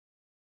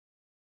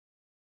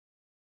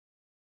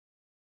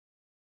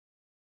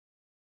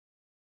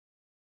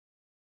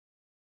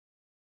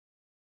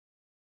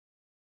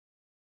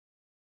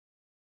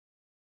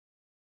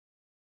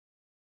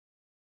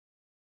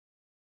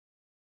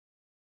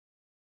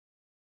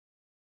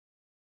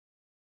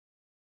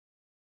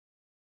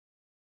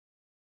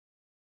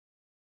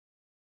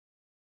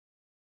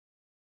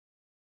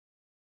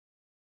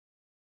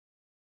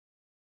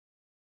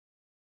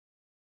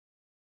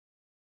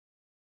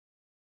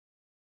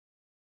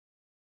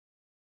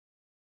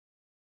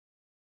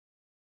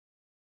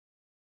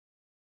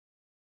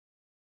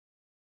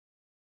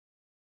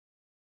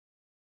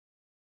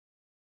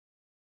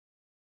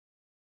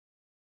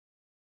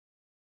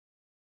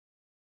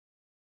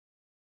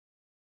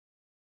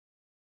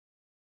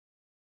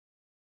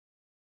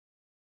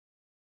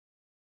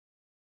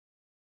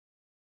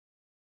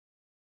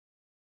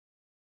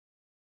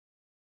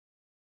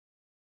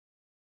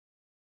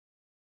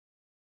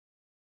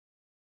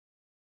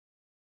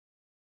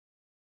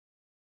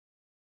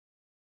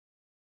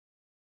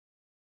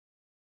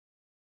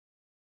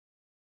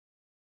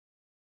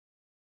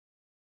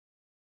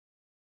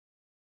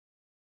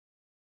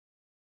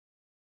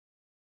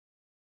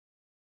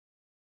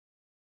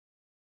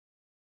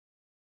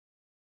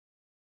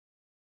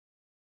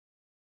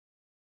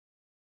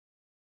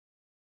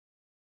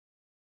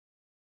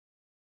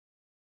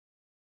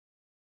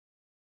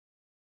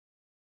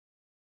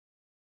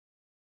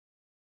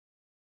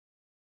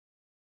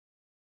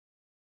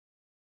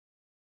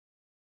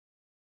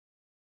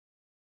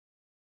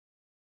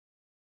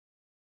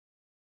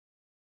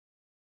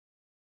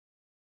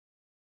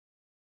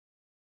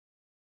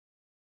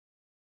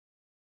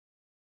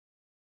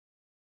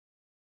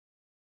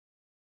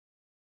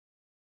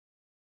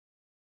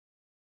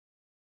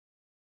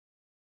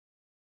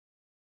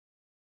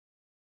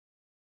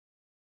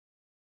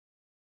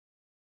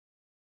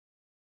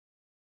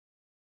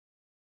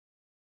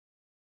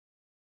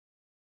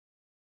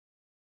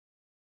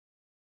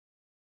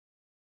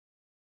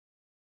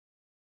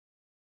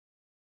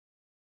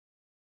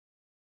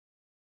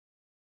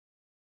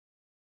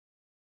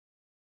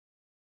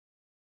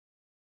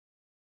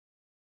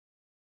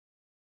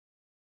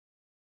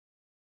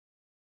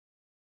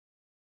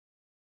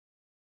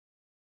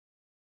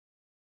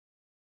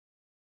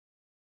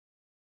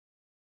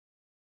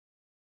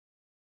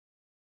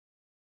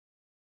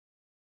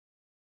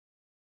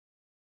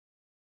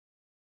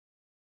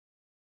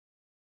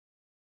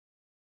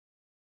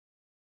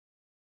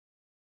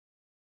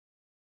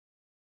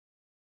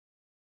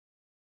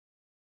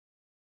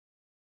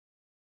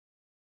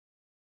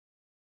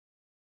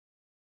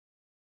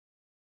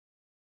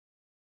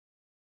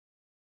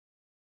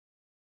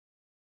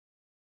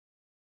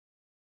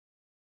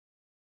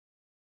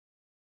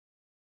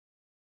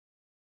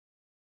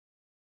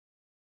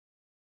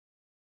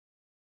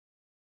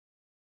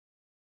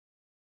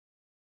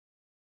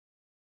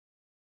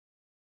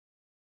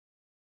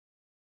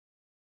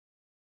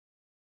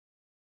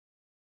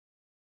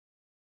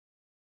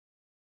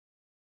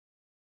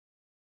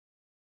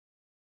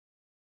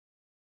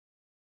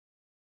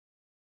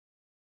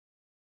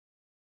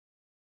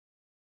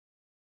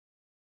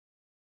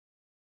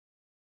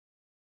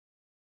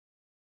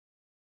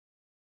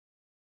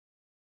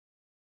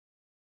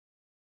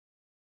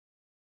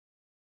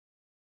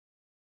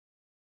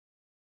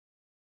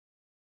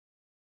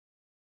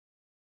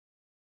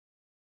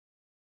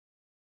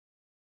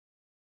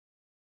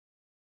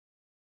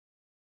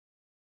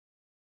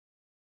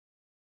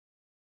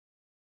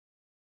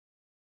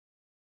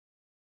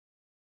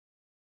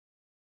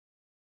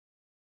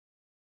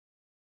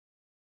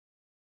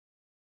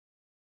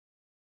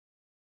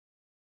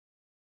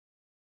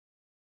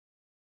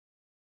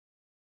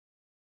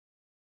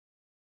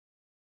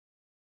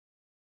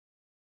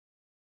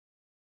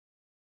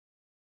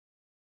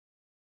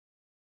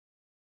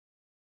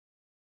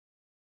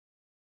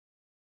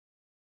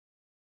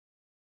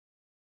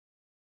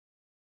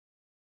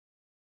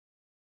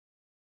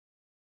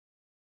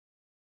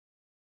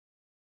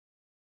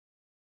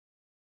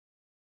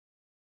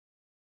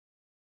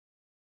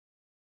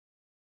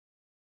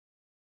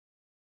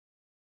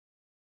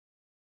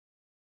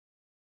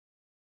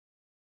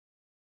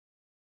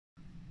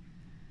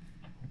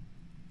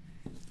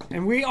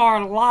And we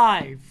are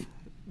live.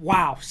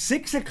 Wow,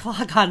 6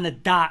 o'clock on the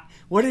dot.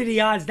 What are the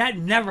odds? That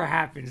never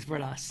happens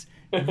for us.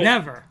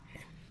 Never.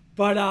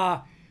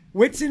 But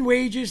Wits and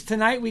Wages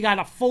tonight. We got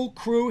a full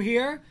crew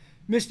here.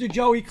 Mr.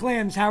 Joey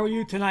Clams, how are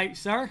you tonight,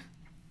 sir?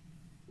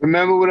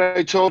 Remember what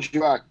I told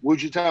you, Rock?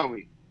 What'd you tell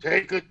me?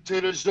 Take it to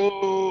the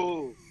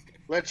zoo.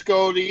 Let's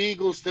go the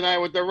Eagles tonight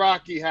with the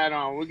Rocky hat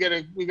on. We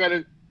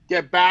gotta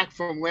get back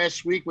from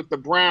last week with the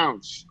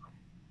Browns.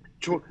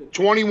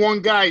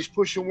 21 guys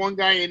pushing one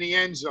guy in the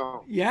end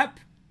zone. Yep.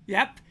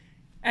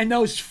 And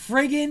those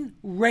friggin'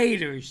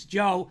 Raiders,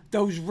 Joe,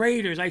 those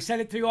Raiders. I said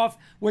it to you off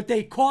what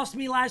they cost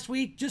me last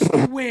week just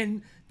to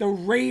win. The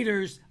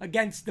Raiders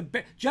against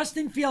the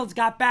Justin Fields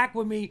got back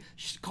with me,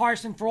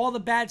 Carson, for all the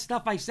bad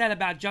stuff I said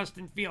about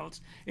Justin Fields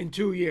in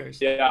 2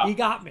 years. Yeah. He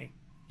got me.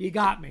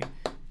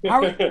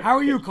 How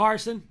are you,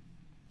 Carson?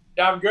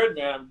 Yeah, I'm good,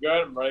 man. I'm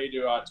good. I'm ready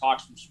to talk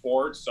some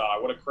sports.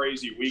 What a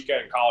crazy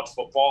weekend in college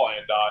football.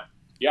 And,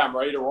 I'm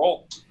ready to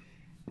roll.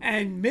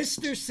 And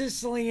Mr.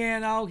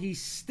 Siciliano, he's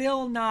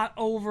still not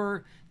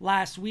over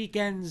last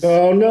weekend's.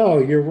 Oh, no,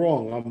 you're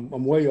wrong.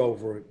 I'm way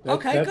over it.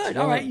 Okay, good.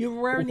 All right, you're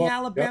wearing the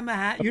Alabama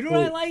hat. You know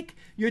what I like?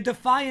 You're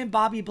defying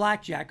Bobby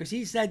Blackjack because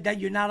he said that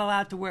you're not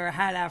allowed to wear a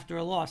hat after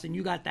a loss, and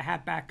you got the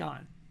hat back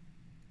on.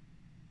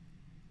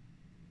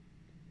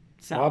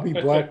 So. Bobby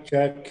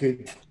Blackjack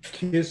could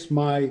kiss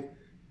my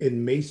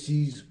in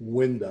Macy's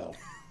window.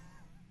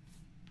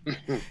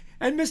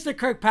 And Mr.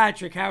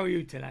 Kirkpatrick, how are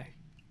you today?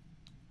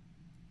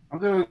 I'm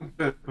doing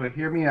good, but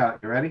hear me out.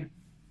 You ready?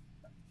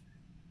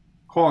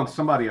 Calling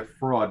somebody a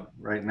fraud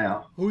right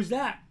now. Who's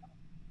that?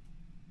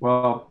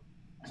 Well,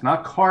 it's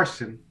not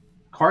Carson.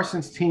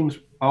 Carson's team's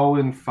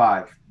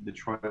 0-5,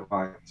 Detroit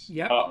Lions.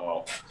 Yep.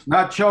 Uh-oh. It's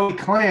not Joey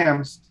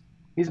Clams.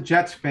 He's a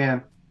Jets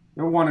fan.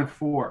 They're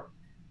 1-4.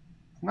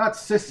 It's not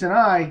Sis and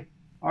I.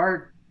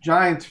 Our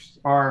Giants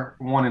are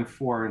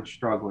 1-4 and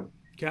struggling.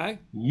 Okay.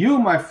 You,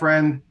 my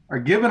friend, are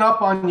giving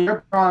up on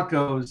your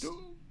Broncos,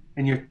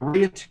 and you're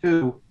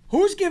 3-2.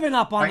 Who's giving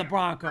up on the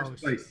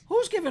Broncos?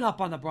 Who's giving up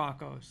on the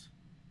Broncos?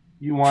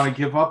 You want to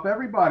give up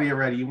everybody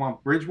already. You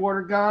want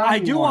Bridgewater gone? I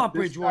do want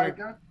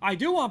Bridgewater. I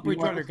do want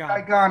Bridgewater gone.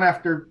 Guy gone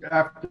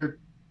after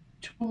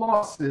 2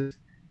 losses.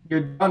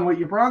 You're done with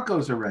your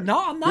Broncos already.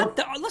 No, I'm not.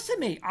 Listen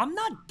to me. I'm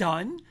not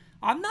done.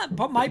 I'm not.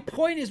 But my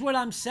point is, what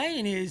I'm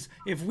saying is,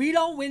 if we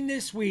don't win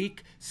this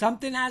week,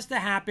 something has to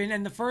happen,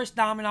 and the first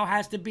domino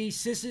has to be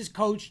Sis's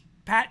coach,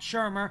 Pat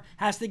Shermer,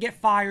 has to get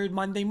fired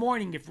Monday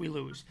morning if we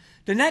lose.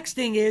 The next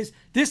thing is,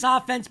 this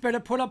offense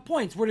better put up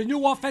points. We're the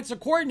new offensive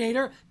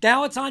coordinator.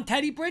 Now it's on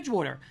Teddy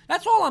Bridgewater.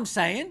 That's all I'm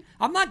saying.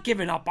 I'm not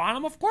giving up on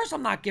him. Of course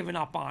I'm not giving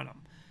up on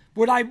him.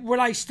 Would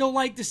I still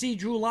like to see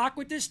Drew Lock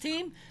with this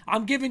team?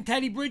 I'm giving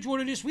Teddy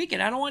Bridgewater this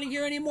weekend. I don't want to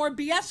hear any more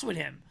BS with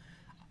him.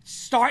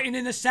 Starting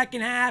in the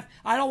second half,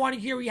 I don't want to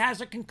hear he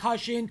has a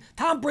concussion.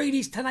 Tom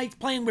Brady's tonight's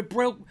playing with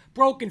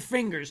broken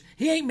fingers.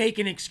 He ain't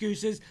making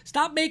excuses.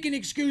 Stop making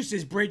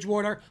excuses,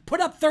 Bridgewater. Put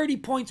up 30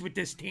 points with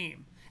this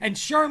team. And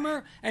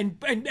Shermer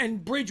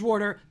and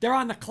Bridgewater, they're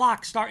on the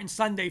clock starting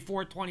Sunday,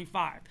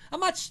 4:25. I'm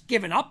not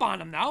giving up on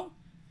them, though.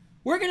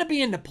 We're going to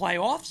be in the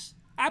playoffs.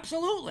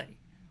 Absolutely.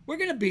 We're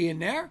going to be in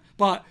there.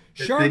 But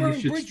Shermer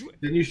and Bridgewater...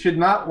 Then you should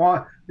not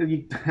want... All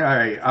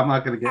right, I'm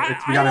not going to get...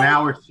 We got an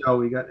hour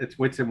show. It's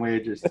Wits and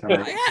Wages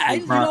tonight. Yeah,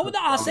 you know what?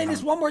 I'll say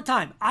this one more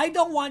time. I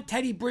don't want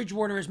Teddy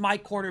Bridgewater as my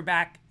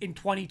quarterback in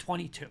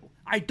 2022.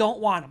 I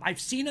don't want him.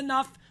 I've seen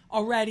enough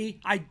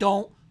already. I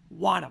don't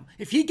want him.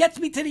 If he gets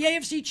me to the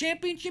AFC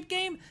Championship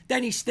game,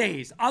 then he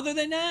stays. Other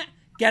than that,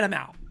 get him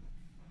out.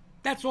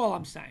 That's all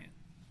I'm saying.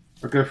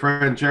 Our good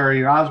friend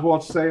Jerry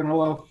Oswald saying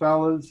hello,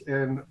 fellas,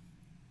 and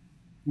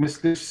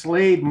Mr.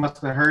 Slade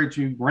must have heard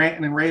you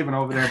ranting and raving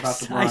over there about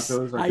the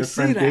Broncos. Our good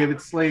friend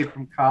David Slade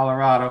from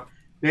Colorado.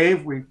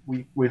 Dave,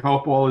 we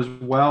hope all is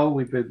well.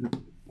 We've been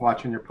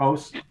watching your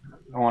posts.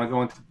 I don't want to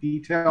go into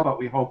detail, but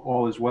we hope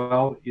all is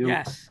well with you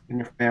and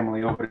your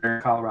family over there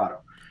in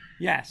Colorado.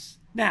 Yes.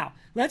 Now,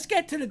 let's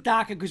get to the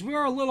docket because we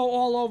are a little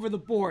all over the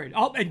board.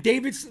 Oh, and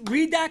David,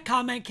 read that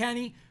comment,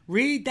 Kenny.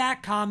 Read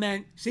that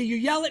comment. See, you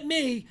yell at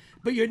me,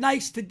 but you're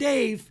nice to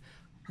Dave.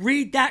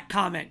 Read that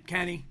comment,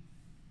 Kenny.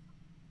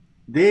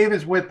 Dave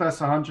is with us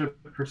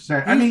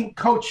 100%. I mean,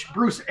 Coach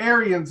Bruce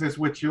Arians is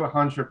with you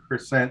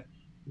 100%.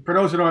 For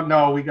those who don't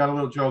know, we got a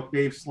little joke.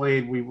 Dave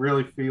Slade, we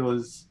really feel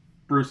is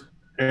Bruce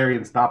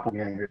Arians'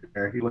 doppelganger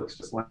there. He looks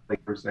just like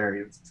Bruce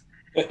Arians.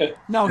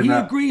 No, he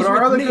agrees but our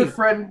with other me. Good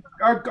friend,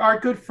 our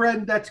good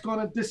friend that's going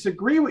to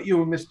disagree with you,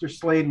 Mr.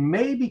 Slade,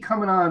 may be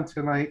coming on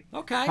tonight.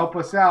 Okay. Help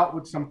us out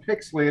with some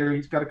picks later.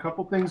 He's got a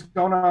couple things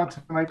going on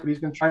tonight, but he's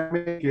going to try to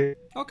make it.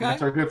 Okay. And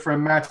that's our good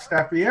friend Matt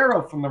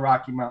Staffiero from the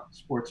Rocky Mountain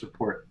Sports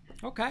Report.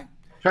 Okay.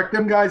 Check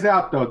them guys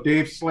out, though.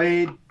 Dave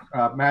Slade,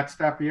 Matt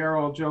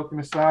Staffiero, all joking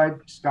aside,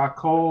 Scott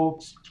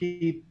Cole,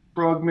 Keith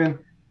Brugman,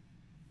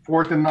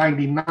 4th and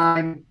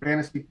 99,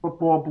 Fantasy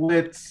Football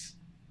Blitz.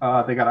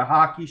 They got a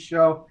hockey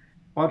show.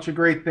 Bunch of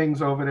great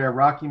things over there.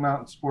 Rocky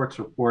Mountain Sports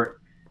Report.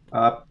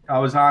 I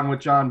was on with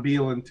John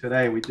Beelan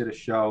today. We did a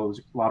show. It was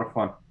a lot of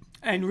fun.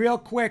 And real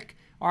quick,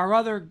 our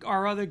other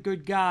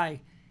good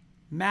guy,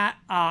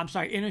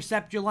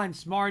 Intercept your lunch.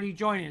 Smarty,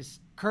 join us.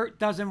 Kurt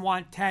doesn't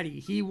want Teddy.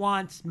 He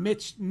wants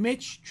Mitch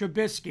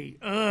Trubisky.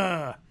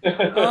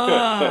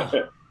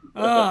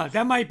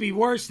 That might be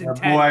worse than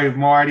Teddy. Boy,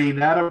 Marty.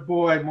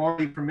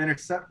 Marty from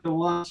Intercept Your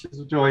Lunch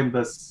has joined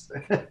us.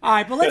 All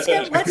right, but let's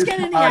get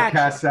into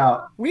action.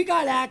 Out. We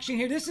got action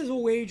here. This is a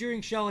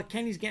wagering show.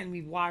 Kenny's getting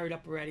me wired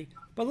up already.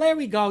 But there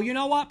we go. You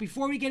know what?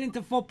 Before we get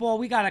into football,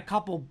 we got a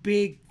couple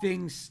big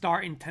things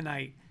starting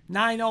tonight.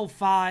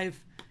 9:05,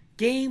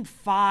 Game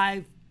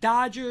 5,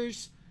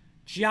 Dodgers,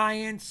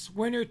 Giants,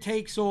 winner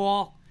takes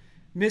all.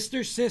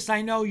 Mr. Sis,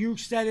 I know you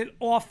said it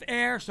off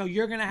air, so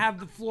you're going to have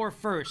the floor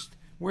first.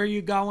 Where are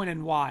you going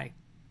and why?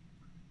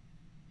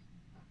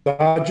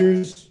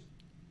 Dodgers,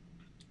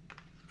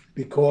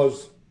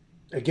 because,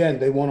 again,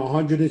 they won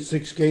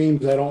 106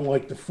 games. I don't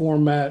like the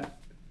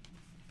format,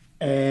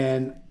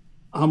 and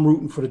I'm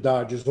rooting for the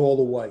Dodgers all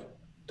the way.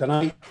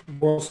 Tonight,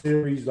 World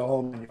Series, the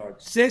whole 9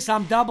 yards. Sis,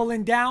 I'm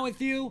doubling down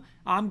with you.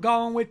 I'm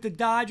going with the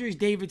Dodgers.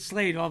 David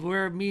Slade,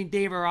 where me and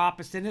Dave are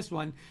opposite in this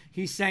one.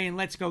 He's saying,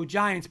 let's go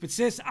Giants. But,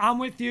 Sis, I'm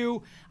with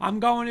you. I'm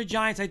going to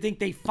Giants. I think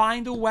they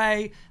find a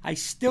way. I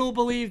still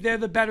believe they're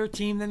the better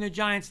team than the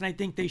Giants, and I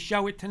think they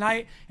show it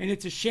tonight. And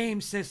it's a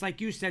shame, Sis,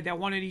 like you said, that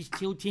one of these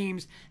two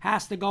teams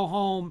has to go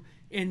home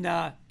in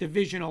the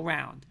divisional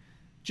round.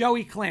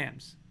 Joey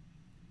Clams.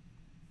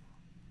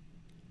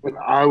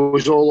 I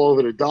was all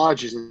over the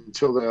Dodgers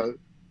until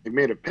they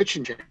made a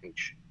pitching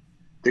change.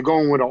 They're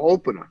going with an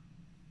opener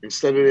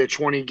instead of their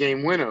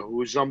 20-game winner, who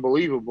was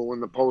unbelievable in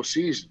the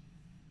postseason.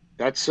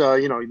 That's,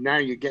 now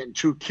you're getting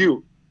too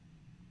cute.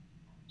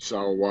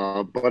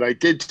 So, but I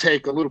did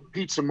take a little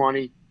pizza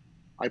money.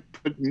 I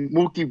put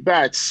Mookie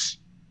Betts,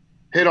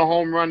 hit a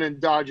home run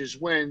and Dodgers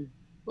win,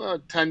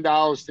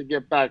 $10 to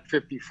get back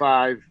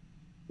 55.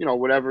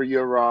 Whatever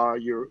your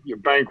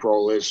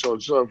bankroll is. So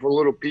for a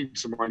little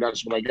pizza money,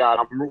 that's what I got.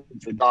 I'm rooting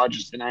for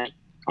Dodgers tonight.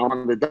 I'm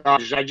on the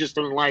Dodgers. I just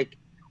don't like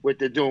what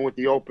they're doing with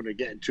the opener,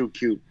 getting too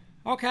cute.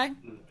 Okay.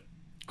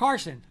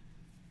 Carson.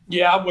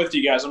 Yeah, I'm with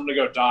you guys. I'm going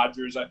to go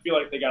Dodgers. I feel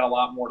like they got a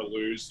lot more to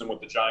lose than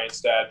what the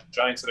Giants did. The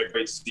Giants had a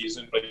great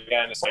season, but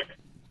again, it's like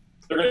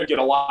they're going to get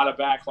a lot of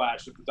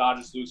backlash if the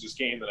Dodgers lose this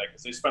game tonight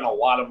because they spent a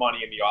lot of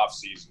money in the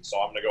offseason. So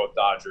I'm going to go with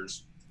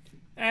Dodgers.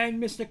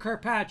 And Mr.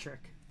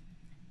 Kirkpatrick.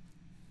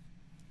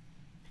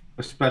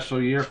 A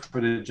special year for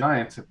the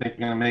Giants. I think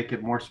they're going to make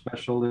it more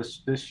special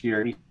this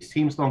year. These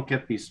teams don't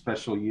get these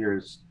special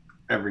years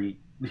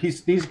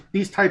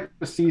these type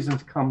of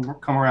seasons come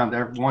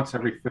around once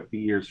every 50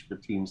 years for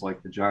teams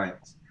like the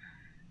Giants.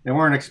 They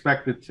weren't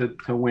expected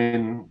to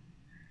win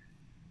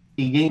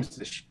 80 games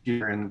this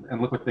year,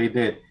 and look what they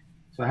did.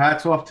 So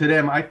hats off to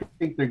them. I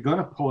think they're going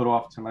to pull it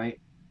off tonight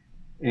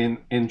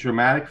in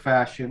dramatic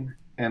fashion,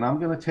 and I'm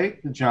going to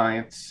take the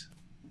Giants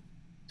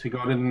to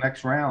go to the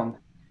next round.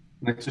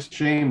 And it's a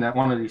shame that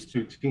one of these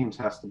two teams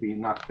has to be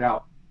knocked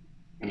out,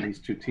 and these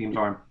two teams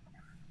aren't.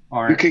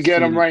 You could get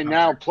them right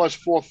now, plus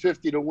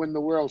 450 to win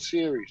the World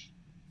Series.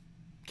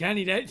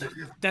 Kenny,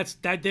 that's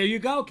that. There you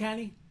go,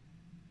 Kenny.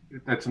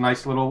 That's a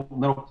nice little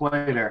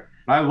play there.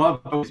 I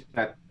love those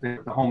the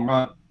home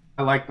run.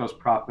 I like those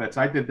prop bets.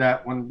 I did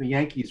that when the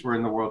Yankees were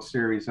in the World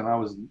Series, and I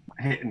was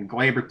hitting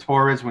Gleyber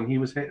Torres when he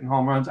was hitting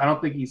home runs. I don't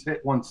think he's hit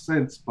one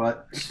since,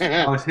 but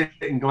I was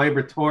hitting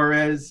Gleyber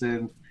Torres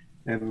and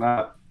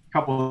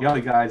couple of the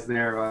other guys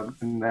there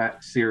in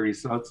that series.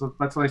 So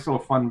that's a nice little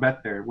fun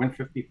bet there. Win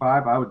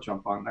 55, I would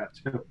jump on that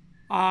too.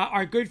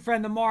 Our good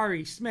friend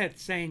Amari Smith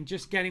saying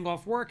just getting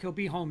off work. He'll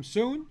be home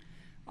soon.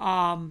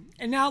 And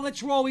now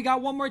let's roll. We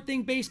got one more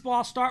thing, baseball.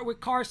 I'll start with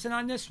Carson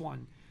on this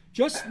one.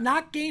 Just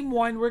not game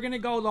one. We're going to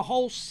go the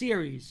whole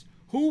series.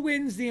 Who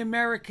wins the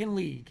American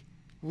League?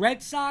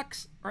 Red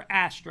Sox or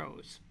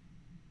Astros?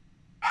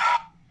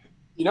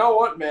 You know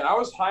what, man? I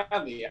was high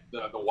on the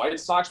White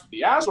Sox, but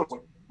the Astros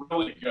look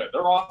really good.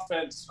 Their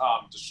offense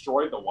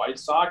destroyed the White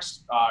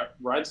Sox.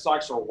 Red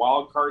Sox are a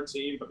wild card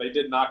team, but they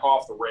did knock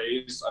off the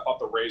Rays. I thought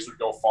the Rays would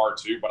go far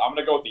too, but I'm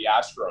going to go with the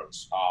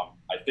Astros.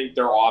 I think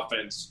their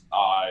offense,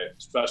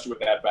 especially with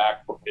that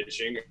backfoot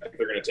pitching, I think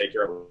they're going to take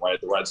care of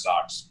the Red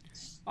Sox.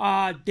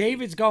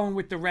 David's going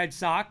with the Red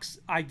Sox.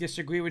 I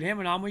disagree with him,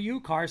 and I'm with you,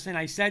 Carson.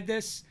 I said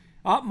this.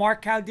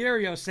 Mark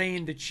Calderio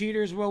saying the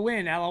cheaters will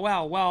win,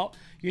 LOL. Well,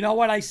 you know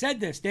what? I said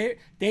this.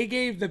 They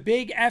gave the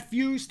big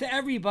FUs to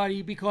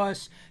everybody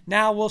because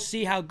now we'll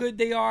see how good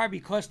they are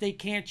because they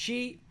can't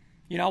cheat.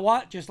 You know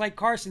what? Just like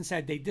Carson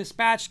said, they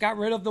got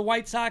rid of the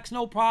White Sox,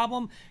 no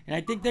problem. And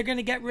I think they're going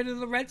to get rid of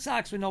the Red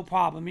Sox with no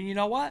problem. And you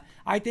know what?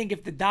 I think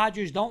if the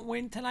Dodgers don't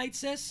win tonight,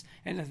 Sis,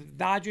 and if the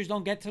Dodgers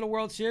don't get to the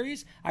World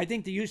Series, I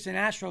think the Houston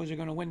Astros are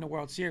going to win the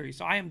World Series.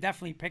 So I am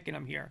definitely picking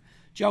them here.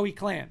 Joey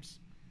Clams.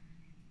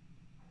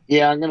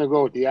 Yeah, I'm going to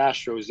go with the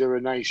Astros. They're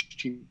a nice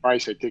cheap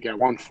price, I think, at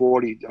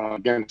 140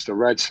 against the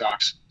Red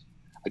Sox.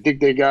 I think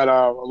they got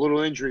a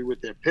little injury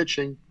with their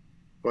pitching,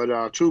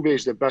 but Tube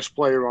is the best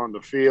player on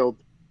the field.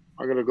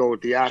 I'm going to go with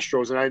the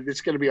Astros, and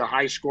it's going to be a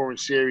high-scoring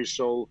series.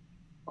 So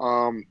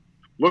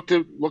look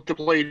to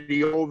play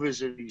the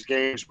overs in these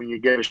games when you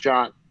get a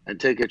shot and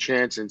take a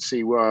chance and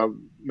see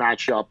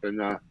match up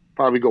and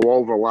probably go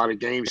over a lot of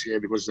games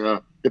here because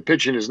the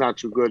pitching is not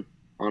too good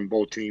on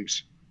both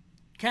teams.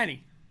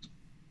 Kenny.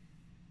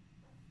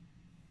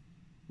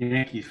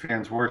 Yankees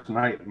fans' worst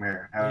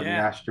nightmare having the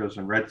Astros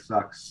and Red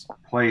Sox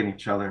playing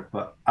each other.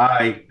 But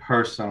I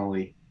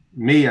personally,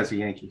 me as a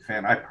Yankee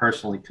fan, I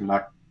personally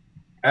cannot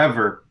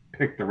ever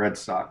pick the Red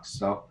Sox.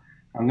 So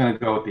I'm going to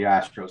go with the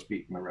Astros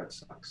beating the Red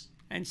Sox.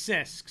 And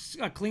Sis,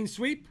 a clean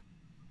sweep?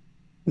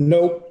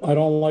 Nope, I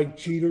don't like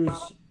cheaters.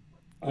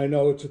 I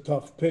know it's a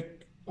tough pick.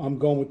 I'm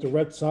going with the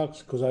Red Sox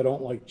because I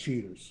don't like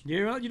cheaters.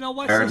 You know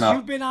what, Sis?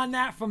 You've been on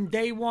that from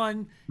day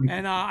one,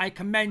 and I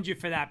commend you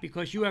for that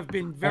because you have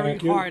been very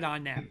hard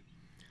on that.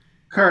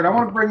 Kurt, I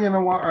want to bring in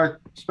our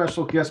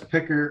special guest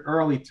picker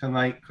early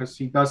tonight because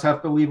he does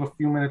have to leave a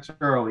few minutes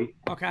early.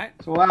 Okay.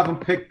 So we'll have him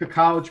pick the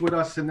college with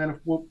us, and then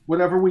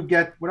whatever we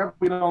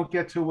don't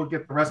get to, we'll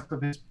get the rest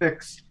of his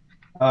picks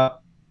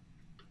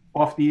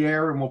off the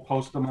air, and we'll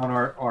post them on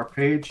our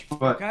page.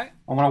 But I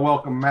want to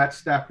welcome Matt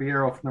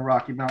Staffiero from the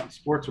Rocky Mountain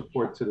Sports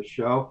Report to the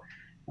show.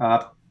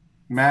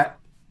 Matt,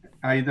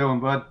 how you doing,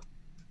 bud?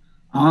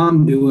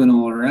 I'm doing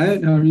all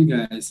right. How are you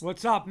guys?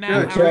 What's up,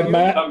 Matt? What's up,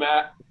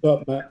 Matt?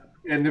 What's up, Matt?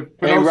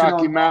 Hey,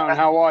 Rocky Mountain,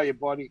 how are you,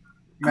 buddy?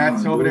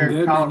 Matt's over there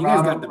in Colorado. You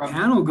guys got the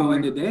panel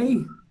going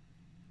today.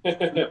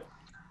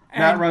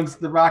 Matt runs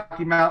the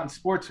Rocky Mountain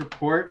Sports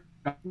Report.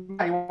 You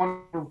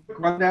want a quick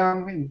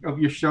rundown of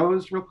your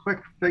shows real quick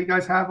that you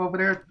guys have over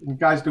there? You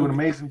guys do an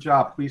amazing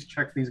job. Please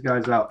check these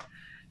guys out.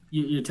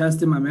 You're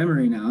testing my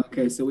memory now.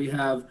 Okay, so we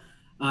have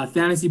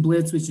Fantasy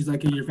Blitz, which is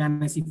like your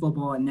fantasy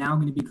football, and now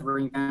I'm going to be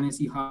covering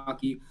fantasy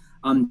hockey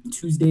on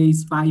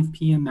Tuesdays, 5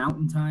 p.m.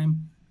 Mountain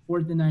Time.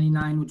 4th and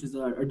 99, which is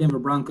our Denver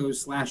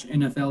Broncos /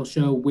 NFL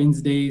show,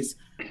 Wednesdays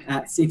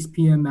at 6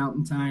 p.m.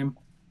 Mountain Time.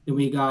 Then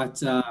we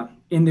got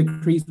In the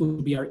Crease,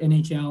 will be our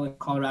NHL and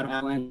Colorado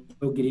Avalanche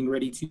show, getting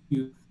ready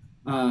to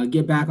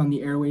get back on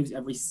the airwaves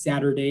every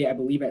Saturday, I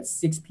believe at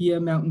 6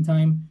 p.m. Mountain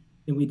Time.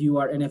 Then we do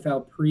our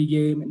NFL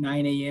pregame at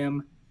 9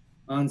 a.m.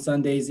 on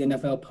Sundays,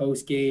 NFL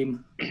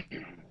postgame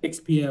 6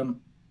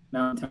 p.m.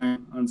 Mountain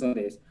Time on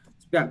Sundays.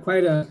 So we've got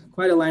quite a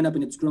lineup,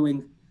 and it's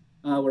growing.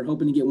 We're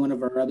hoping to get one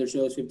of our other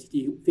shows,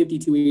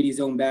 5280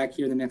 Zone, back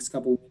here in the next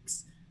couple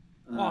weeks.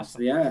 Awesome.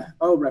 So yeah.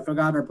 Oh, I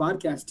forgot our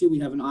podcast too. We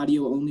have an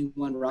audio-only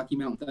one, Rocky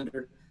Mountain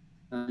Thunder.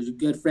 There's a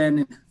good friend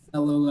and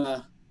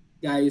fellow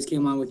guy who's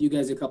came on with you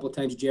guys a couple of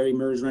times. Jerry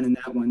Murr's running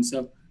that one.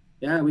 So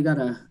yeah, we got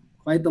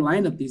quite the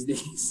lineup these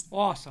days.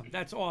 Awesome.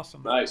 That's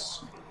awesome.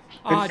 Nice.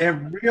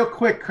 And real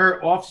quick,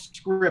 Kurt, off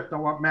script, I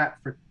want Matt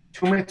for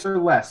 2 minutes or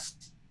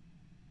less.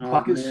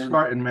 Clock is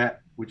starting,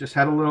 Matt. We just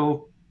had a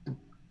little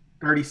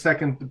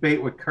 30-second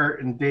debate with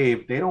Kurt and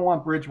Dave. They don't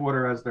want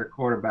Bridgewater as their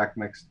quarterback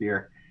next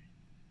year.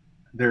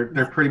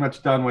 They're pretty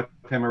much done with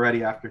him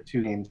already after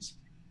 2 games.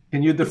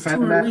 Can you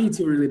defend that? It's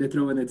too early to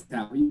throw in the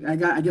towel.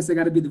 I guess I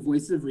got to be the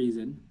voice of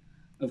reason,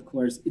 of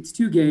course. It's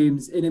 2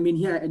 games, and I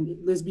mean, and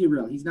let's be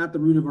real. He's not the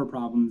root of our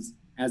problems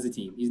as a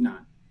team. He's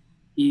not.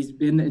 It's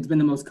been the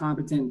most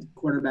competent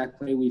quarterback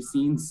play we've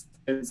seen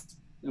since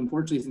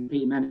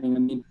Peyton Manning. I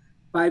mean,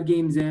 5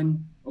 games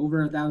in,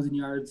 over 1,000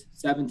 yards,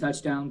 7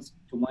 touchdowns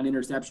to 1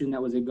 interception.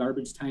 That was a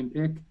garbage time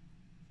pick.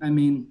 I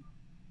mean,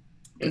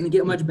 it doesn't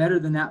get much better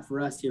than that for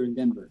us here in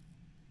Denver.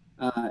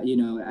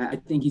 I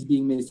think he's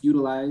being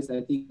misutilized.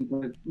 I think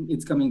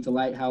it's coming to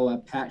light how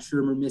Pat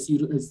Shurmur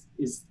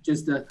is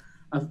just a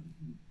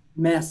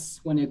mess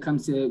when it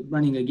comes to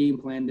running a game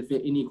plan to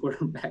fit any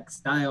quarterback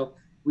style.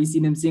 We've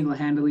seen him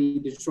single-handedly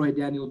destroy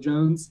Daniel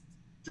Jones,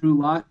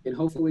 Drew Lock, and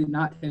hopefully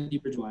not Teddy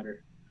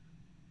Bridgewater.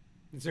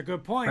 That's a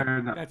good point.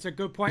 That's a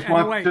good point.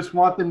 Just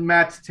wanting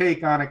Matt's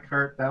take on it,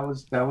 Kurt. That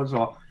was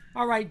all.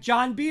 All right,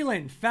 John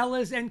Beelan,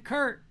 fellas and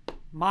Kurt,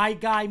 my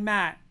guy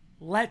Matt,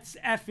 let's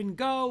effing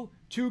go.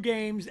 2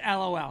 games,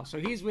 LOL. So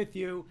he's with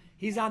you.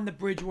 He's on the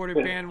Bridgewater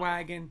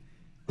bandwagon.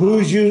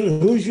 Who's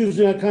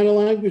using that kind of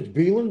language?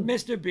 Beelan?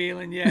 Mr.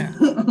 Beelan, yeah.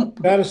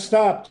 Gotta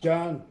stop,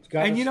 John.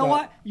 And you know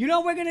what? You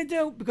know what we're going to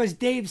do? Because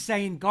Dave's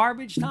saying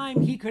garbage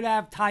time, he could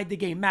have tied the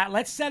game. Matt,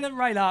 let's set it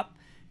right up.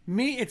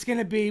 It's going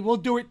to be, we'll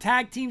do it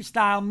tag team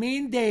style. Me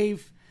and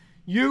Dave,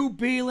 you,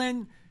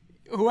 Beelan,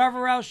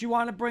 whoever else you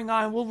want to bring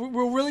on,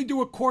 we'll really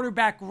do a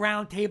quarterback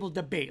roundtable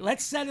debate.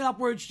 Let's set it up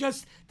where it's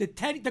just the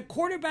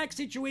quarterback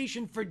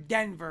situation for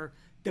Denver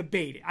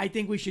debate. I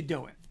think we should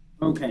do it.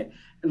 Okay.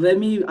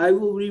 I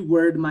will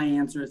reword my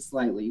answer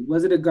slightly.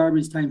 Was it a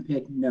garbage time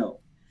pick?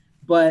 No.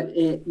 But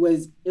it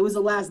was a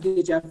last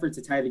ditch effort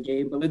to tie the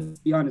game. But let's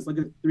be honest, look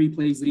at the 3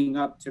 plays leading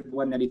up to the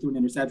one that he threw an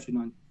interception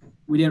on.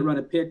 We didn't run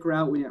a pick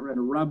route. We didn't run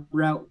a rub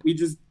route. We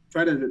just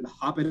tried to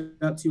hop it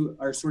up to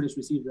our shortest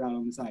receiver out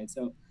on the side.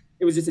 So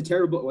it was just a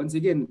terrible, once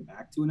again,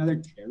 back to another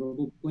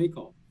terrible play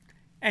call.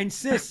 And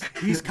Sis,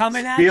 he's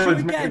coming at you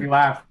again. Making me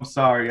laugh. I'm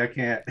sorry, I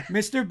can't.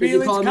 Mr.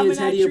 Beelan's coming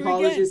at you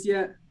again.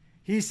 Yet?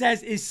 He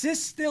says, is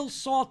Sis still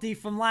salty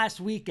from last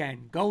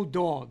weekend? Go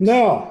Dogs.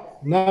 No,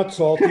 not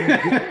salty.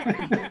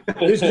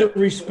 This is a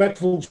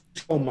respectful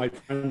show, my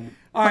friend.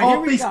 All right,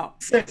 here we go.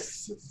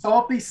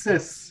 Salty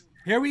Sis.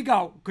 Here we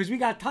go, because we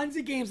got tons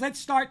of games. Let's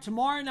start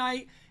tomorrow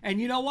night.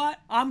 And you know what?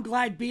 I'm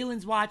glad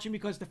Beelan's watching,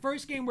 because the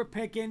first game we're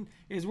picking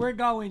is we're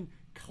going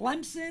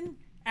Clemson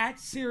at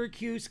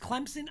Syracuse.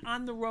 Clemson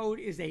on the road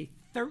is a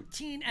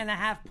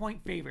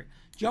 13.5-point favorite.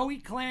 Joey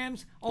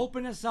Clams,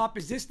 open us up.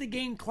 Is this the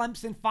game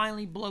Clemson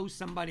finally blows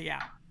somebody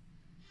out?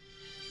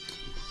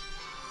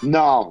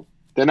 No,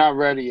 they're not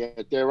ready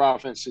yet. Their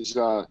offense has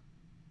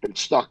been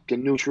stuck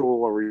in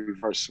neutral or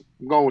reverse.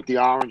 I'm going with the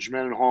Orange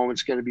Men at home.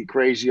 It's going to be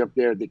crazy up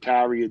there at the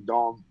Carrier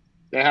Dome.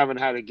 They haven't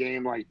had a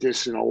game like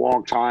this in a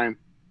long time.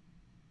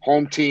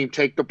 Home team,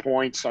 take the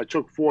points. I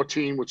took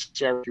 14 with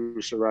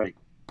Syracuse already.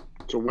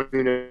 It's a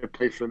winner to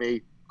play for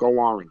me. Go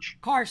Orange.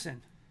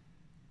 Carson.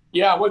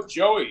 Yeah, with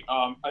Joey.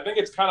 I think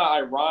it's kind of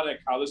ironic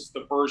how this is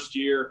the first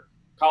year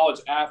college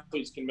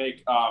athletes can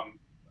make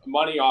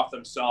money off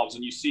themselves.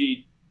 And you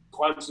see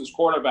Clemson's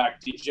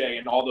quarterback, DJ,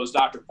 and all those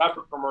Dr.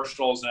 Pepper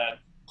commercials, and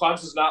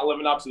Clemson's not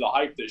living up to the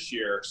hype this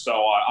year.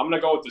 So I'm going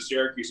to go with the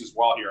Syracuse as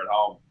well here at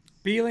home.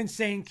 Beelan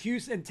saying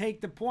Cuse and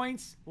take the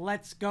points.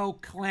 Let's go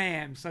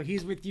Clams. So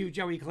he's with you,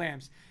 Joey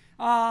Clams.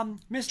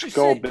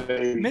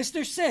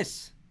 Mr.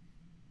 Sis.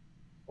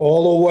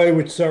 All the way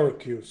with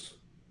Syracuse.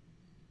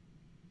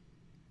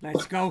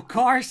 Let's go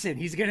Carson.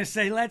 He's going to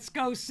say, let's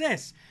go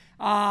Sis.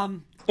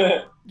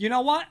 You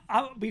know what?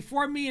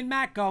 Before me and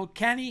Matt go,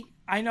 Kenny,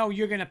 I know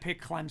you're going to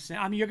pick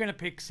Clemson. You're going to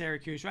pick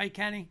Syracuse, right,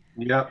 Kenny?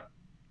 Yep.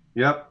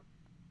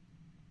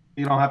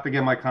 You don't have to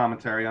get my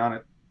commentary on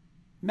it.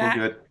 Matt,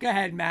 we're good. Go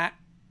ahead, Matt.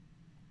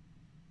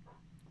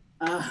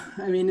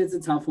 I mean, it's a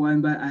tough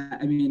one, but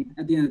I mean,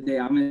 at the end of the day,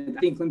 I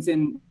think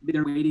Clemson,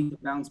 they're waiting to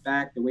bounce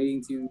back. They're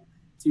waiting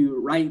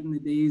to right in the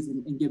days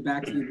and get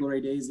back to the glory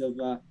days of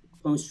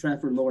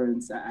post-Trevor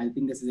Lawrence. I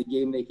think this is a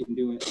game they can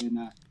do it, and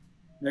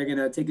they're going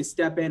to take a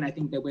step in. I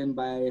think they win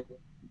by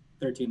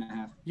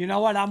 13.5. You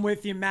know what? I'm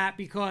with you, Matt,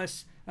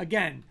 because,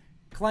 again,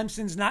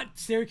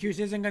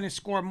 Syracuse isn't going to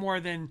score more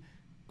than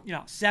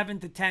 7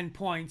 to 10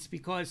 points,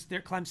 because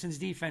Clemson's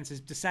defense is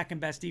the second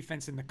best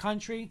defense in the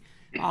country.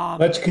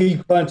 Let's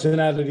keep Clemson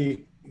out of the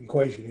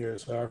equation here,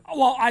 sir.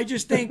 Well, I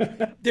just think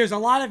there's a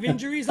lot of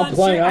injuries on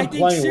Syracuse. I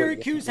think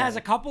Syracuse has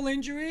a couple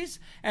injuries,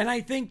 and I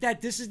think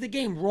that this is the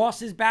game.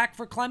 Ross is back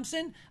for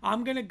Clemson.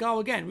 I'm going to go,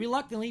 again,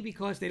 reluctantly,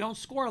 because they don't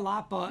score a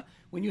lot, but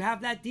when you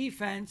have that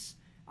defense,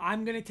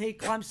 I'm going to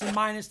take Clemson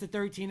minus the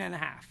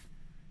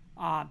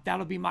 13.5.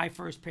 That'll be my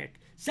first pick.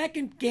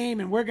 Second game,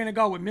 and we're going to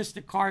go with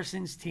Mr.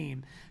 Carson's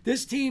team.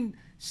 This team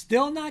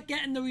still not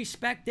getting the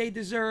respect they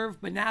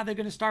deserve, but now they're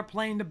going to start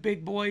playing the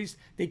big boys.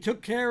 They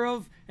took care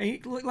of,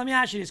 let me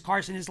ask you this,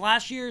 Carson, is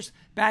last year's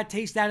bad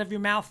taste out of your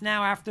mouth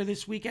now after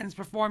this weekend's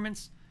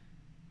performance?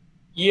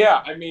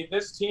 Yeah, I mean,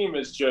 this team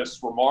is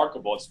just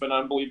remarkable. It's been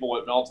unbelievable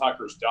what Mel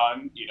Tucker's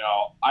done.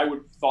 I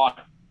would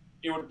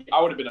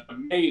have been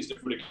amazed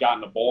if we would have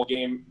gotten a bowl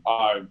game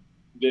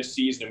this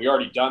season. We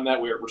already done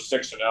that. We're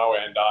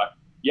 6-0, and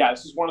yeah,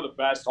 this is one of the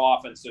best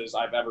offenses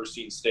I've ever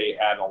seen State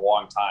had in a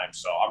long time.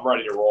 So I'm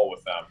ready to roll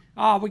with them.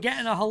 We're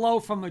getting a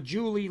hello from a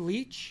Julie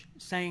Leach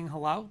saying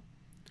hello.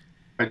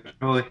 Hi,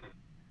 Julie.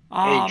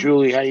 Hey,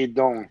 Julie, how you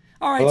doing?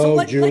 All right,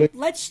 hello, so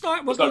let's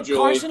start. Up,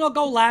 Carson will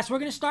go last. We're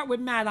going to start with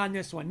Matt on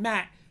this one.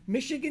 Matt,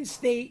 Michigan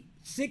State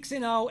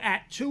 6-0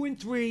 at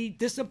 2-3,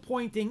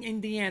 disappointing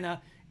Indiana.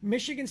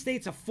 Michigan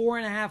State's a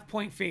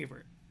 4.5-point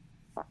favorite.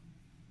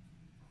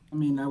 I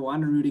mean, I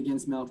want to root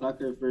against Mel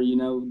Tucker for,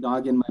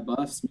 dogging my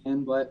Buffs,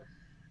 man. But,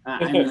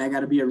 I mean, I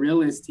got to be a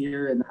realist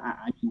here. And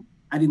I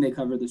think they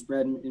cover the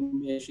spread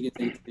in Michigan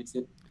State takes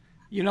it.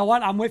 You know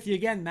what? I'm with you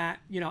again, Matt.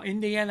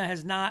 Indiana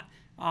has not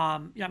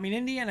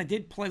Indiana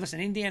did play.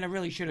 Listen, Indiana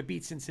really should have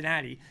beat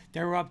Cincinnati.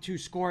 They were up 2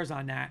 scores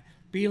on that.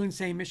 Beelan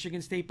saying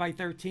Michigan State by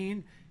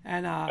 13.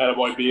 And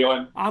attaboy,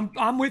 Beelan.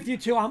 I'm with you,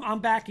 too. I'm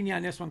backing you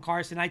on this one,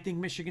 Carson. I think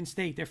Michigan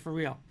State, they're for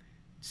real.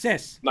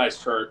 Sis.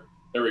 Nice, Kurt.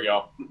 There we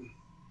go.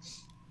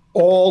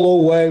 All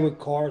the way with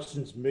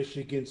Carson's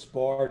Michigan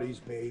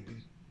Sparties, baby.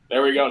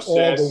 There we go, sis.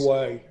 All the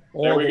way.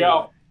 There we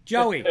go.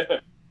 Joey.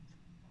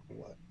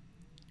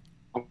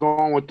 I'm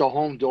going with the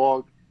home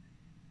dog.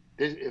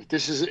 If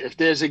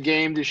there's a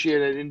game this year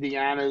that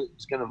Indiana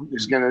is gonna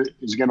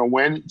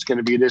win, it's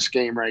gonna be this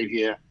game right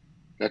here.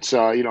 That's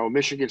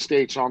Michigan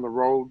State's on the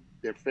road.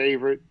 They're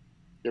favorite.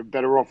 They're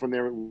better off when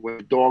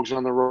the dogs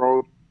on the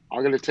road.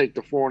 I'm gonna take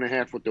the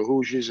 4.5 with the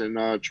Hoosiers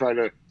and try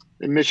to.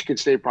 And Michigan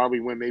State probably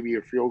win maybe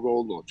a field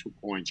goal or 2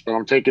 points. But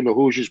I'm taking the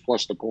Hoosiers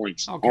plus the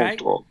points. Okay.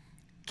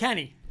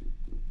 Kenny.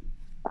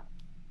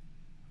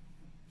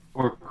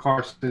 Or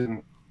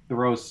Carson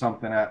throws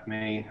something at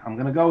me. I'm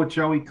going to go with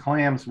Joey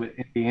Clams with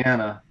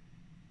Indiana,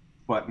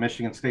 but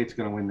Michigan State's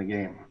going to win the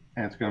game.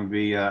 And it's going to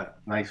be a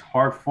nice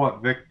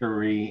hard-fought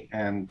victory,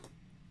 and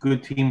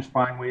good teams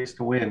find ways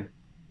to win.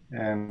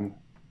 And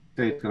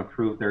State's going to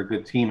prove they're a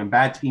good team. And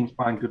bad teams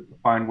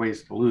find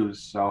ways to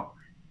lose. So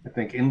I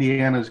think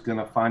Indiana's going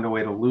to find a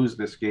way to lose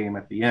this game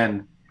at the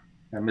end,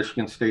 and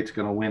Michigan State's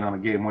going to win on a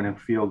game-winning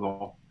field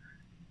goal.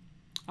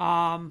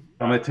 I'm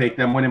going to take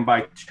them winning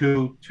by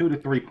 2 to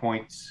 3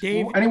 points.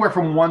 Dave, anywhere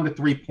from 1 to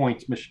 3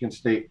 points, Michigan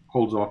State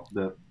holds off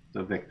the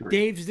the victory.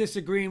 Dave's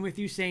disagreeing with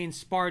you, saying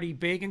Sparty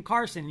big. And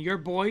Carson, your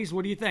boys,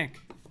 what do you think?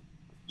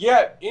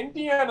 Yeah,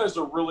 Indiana's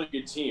a really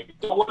good team.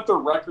 Don't let their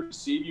record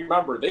deceive you.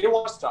 Remember, they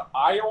lost to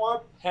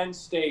Iowa, Penn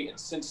State, and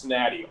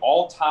Cincinnati,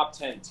 all top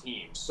 10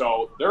 teams.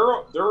 So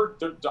they're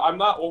I'm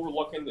not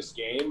overlooking this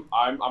game.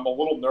 I'm a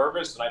little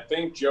nervous, and I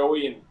think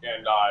Joey and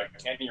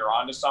Kenny are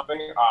onto something.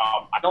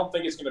 I don't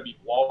think it's going to be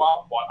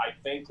blowout, but I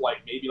think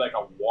maybe a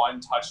one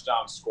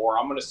touchdown score.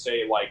 I'm going to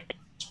say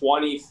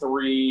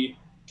 23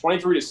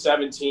 to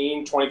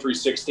 17,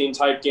 23-16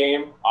 type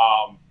game.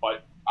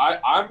 But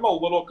I'm a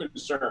little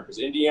concerned because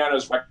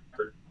Indiana's record,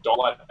 don't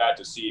let that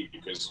deceive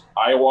you, because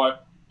Iowa,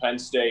 Penn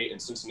State, and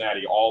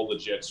Cincinnati, all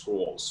legit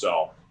schools.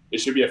 So it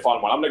should be a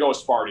fun one. I'm going to go with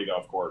Sparty, though,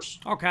 of course.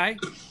 Okay.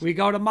 We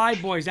go to my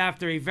boys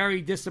after a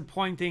very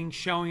disappointing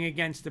showing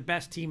against the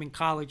best team in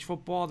college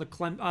football,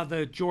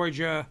 the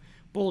Georgia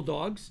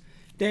Bulldogs.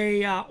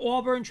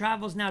 Auburn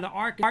travels now to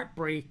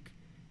Arkansas.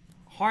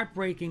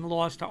 Heartbreaking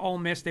loss to Ole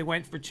Miss. They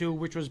went for 2,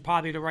 which was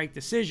probably the right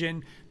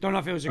decision. Don't know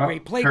if it was a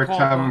great play Kurt's call.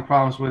 having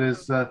problems with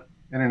his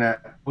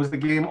internet. Was the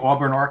game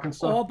Auburn,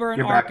 Arkansas?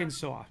 Auburn,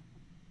 Arkansas.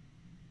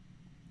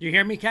 You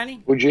hear me,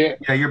 Kenny? Would you?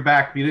 Yeah, you're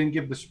back. You didn't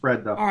give the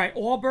spread, though. All right,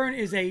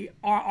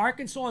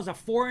 Arkansas is a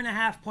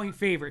 4.5-point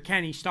favorite.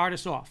 Kenny, start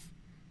us off.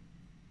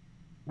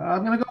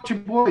 I'm going to go with your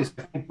boys.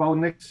 I think Bo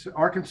Nix,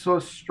 Arkansas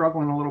is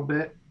struggling a little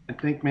bit. I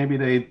think maybe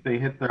they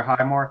hit their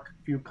high mark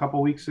a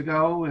couple weeks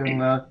ago,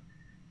 and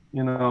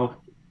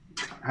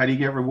how do you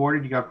get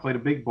rewarded? You got to play the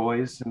big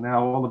boys, and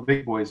now all the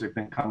big boys have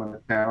been coming to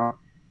town.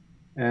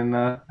 And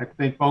I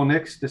think Bo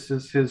Nix, this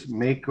is his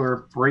make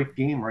or break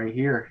game right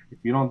here. If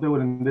you don't do it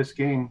in this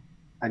game,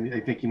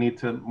 I think you need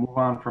to move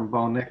on from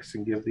Bo Nix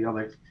and give the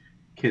other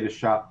kid a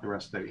shot the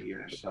rest of the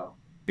year. So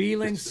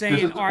Beelan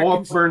saying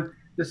Arkansas. Auburn.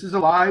 This is a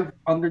live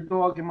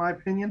underdog, in my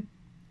opinion,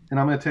 and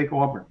I'm going to take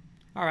Auburn.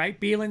 All right,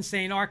 Beelan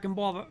saying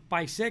Arkansas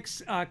by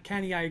 6.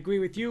 Kenny, I agree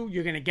with you.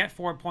 You're going to get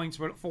 4 points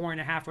with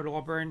 4.5 with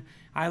Auburn.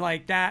 I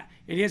like that.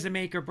 It is a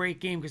make or break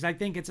game because I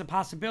think it's a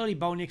possibility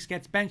Bo Nix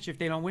gets benched if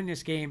they don't win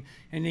this game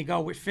and they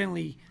go with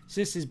Finley,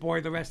 Sis's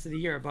boy, the rest of the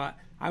year. But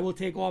I will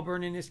take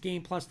Auburn in this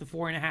game plus the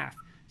 4.5.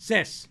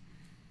 Sis.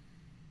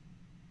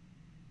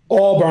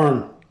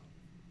 Auburn.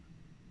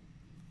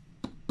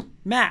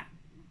 Matt.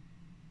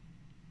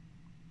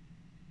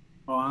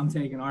 Oh, I'm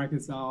taking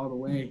Arkansas all the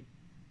way.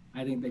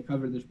 I think they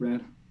covered the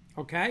spread.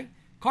 Okay.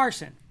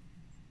 Carson.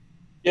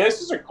 Yeah,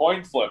 this is a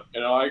coin flip.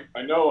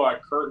 I know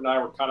Kurt and I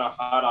were kind of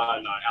hot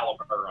on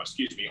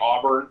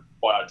Auburn,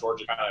 but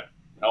Georgia kind of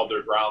held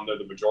their ground there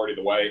the majority of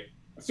the way.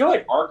 I feel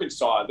like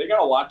Arkansas, they got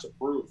a lot to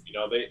prove.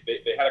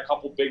 They had a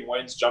couple big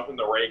wins, jumped in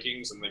the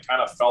rankings, and they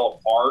kind of fell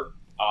apart.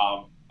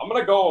 I'm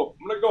gonna go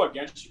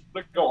against you.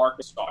 I'm gonna go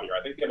Arkansas here.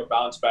 I think they have a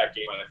bounce back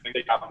game, and I think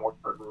they got more to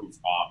prove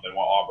than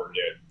what Auburn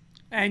did.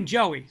 And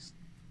Joey.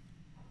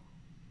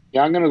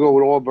 Yeah, I'm going to go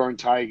with Auburn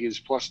Tigers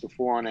plus the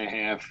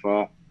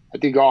 4.5. I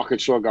think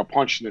Arkansas got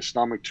punched in the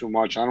stomach too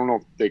much. I don't know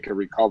if they can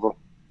recover.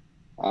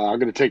 I'm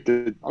going to take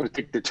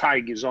the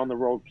Tigers on the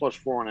road plus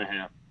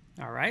 4.5.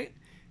 All right.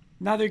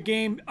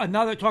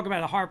 Talk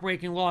about a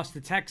heartbreaking loss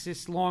to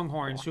Texas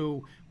Longhorns,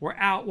 who were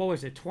out,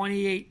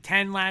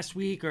 28-10 last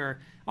week, or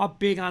up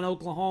big on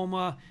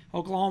Oklahoma.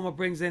 Oklahoma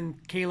brings in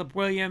Caleb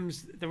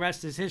Williams. The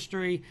rest is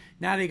history.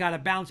 Now they got to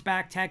bounce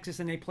back Texas,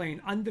 and they play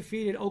an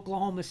undefeated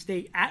Oklahoma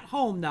State at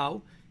home,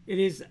 though. It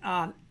is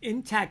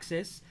in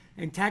Texas,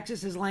 and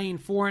Texas is laying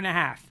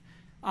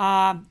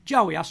 4.5.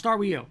 Joey, I'll start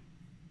with you.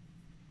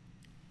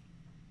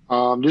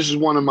 This is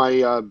one of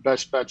my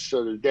best bets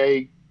of the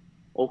day.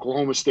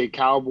 Oklahoma State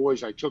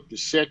Cowboys. I took the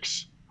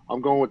 6.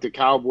 I'm going with the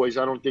Cowboys.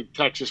 I don't think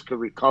Texas could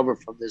recover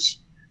from this.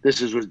 This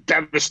was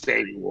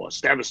devastating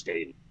loss,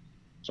 devastating.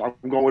 So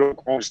I'm going with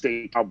Oklahoma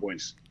State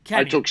Cowboys.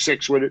 Kenny. I took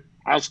 6 with it.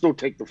 I'll still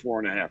take the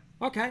 4.5.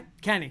 Okay,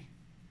 Kenny.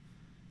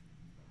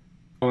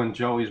 In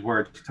Joey's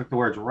words, he took the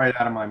words right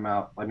out of my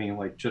mouth. I mean,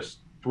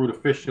 just threw the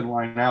fishing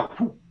line out,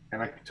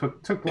 and I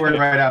took the word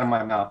right out of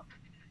my mouth.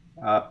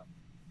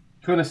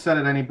 Couldn't have said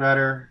it any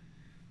better.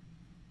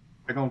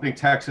 I don't think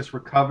Texas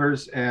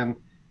recovers, and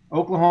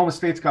Oklahoma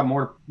State's got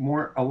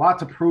a lot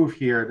to prove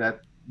here that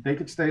they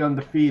could stay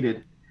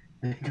undefeated.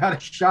 They got a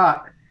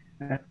shot,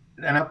 and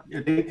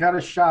they got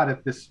a shot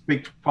at this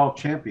Big 12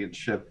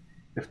 championship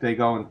if they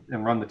go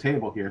and run the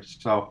table here.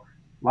 So.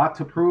 Lot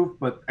to prove,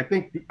 but I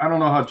don't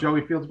know how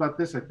Joey feels about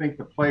this. I think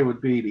the play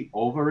would be the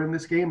over in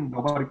this game.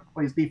 Nobody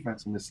plays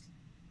defense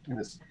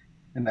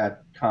in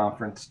that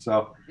conference,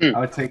 so I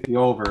would take the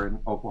over in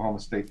Oklahoma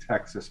State,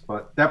 Texas,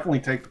 but definitely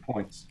take the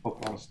points,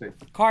 Oklahoma State.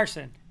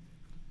 Carson.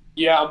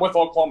 Yeah, I'm with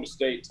Oklahoma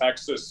State,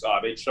 Texas.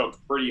 They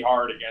choked pretty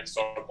hard against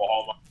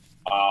Oklahoma.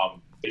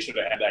 They should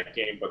have had that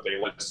game, but they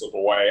let it slip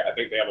away. I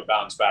think they have a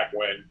bounce back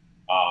win.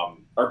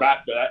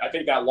 I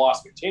think that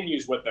loss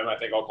continues with them. I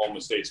think Oklahoma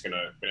State's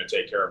gonna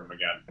take care of them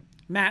again.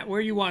 Matt,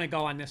 where you want to go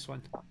on this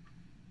one?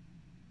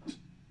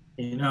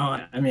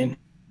 I mean,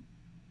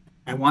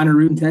 I want to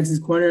root in Texas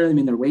corner. I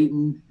mean, they're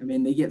waiting. I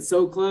mean, they get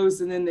so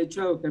close and then they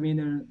choke. I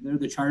mean, they're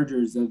the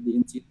Chargers of the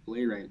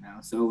NCAA right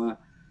now. So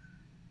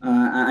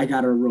I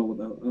got to roll with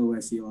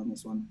OSU on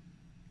this one.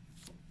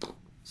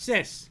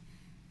 Sis.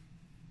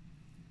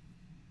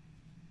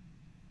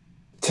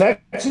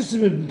 Texas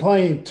has been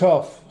playing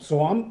tough,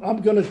 so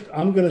I'm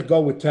gonna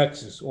go with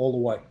Texas all the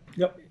way.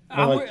 Yep,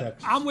 I like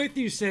Texas. I'm with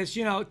you, sis.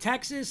 You know,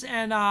 Texas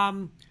and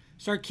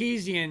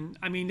Sarkisian,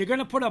 I mean, they're going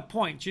to put up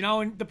points, you know,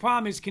 and the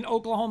problem is, can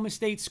Oklahoma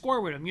State score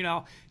with them? You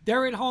know,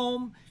 they're at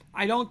home.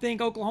 I don't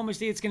think Oklahoma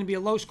State's going to be a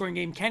low-scoring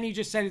game. Kenny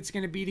just said it's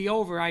going to be the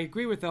over. I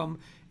agree with him.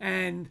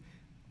 And,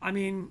 I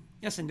mean,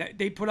 listen,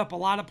 they put up a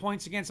lot of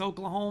points against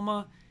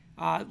Oklahoma.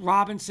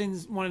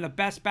 Robinson's one of the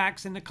best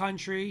backs in the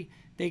country.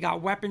 They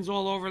got weapons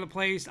all over the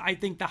place. I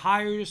think the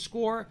higher you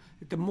score,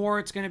 the more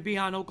it's going to be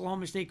on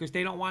Oklahoma State because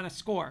they don't want to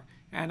score.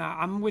 And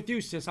I'm with you,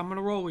 sis. I'm going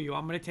to roll with you.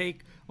 I'm going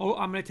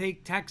to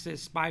take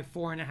Texas by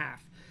 4.5.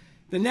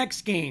 The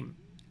next game,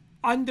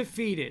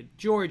 undefeated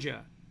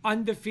Georgia,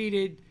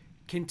 undefeated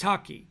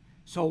Kentucky.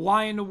 So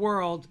why in the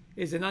world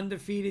is an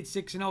undefeated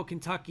 6-0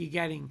 Kentucky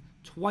getting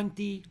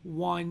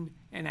 21.5?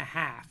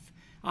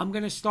 I'm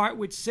going to start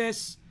with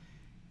sis.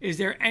 Is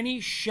there any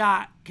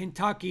shot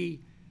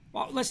Kentucky?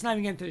 Well, let's not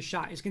even get into the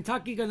shot. Is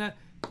Kentucky going to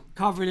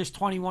cover this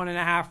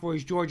 21.5, or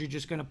is Georgia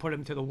just going to put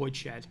them to the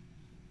woodshed?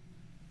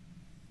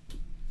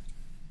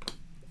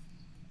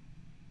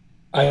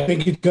 I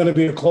think it's going to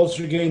be a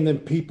closer game than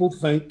people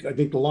think. I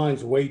think the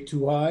line's way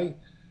too high.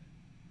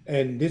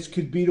 And this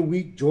could be the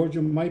week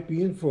Georgia might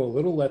be in for a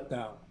little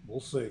letdown. We'll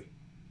see.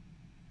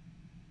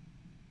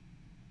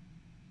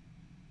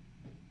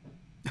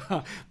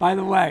 By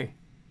the way,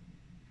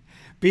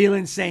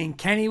 Beelan saying,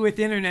 Kenny with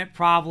internet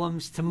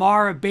problems,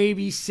 Tamara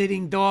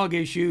babysitting dog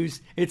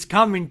issues. It's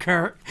coming,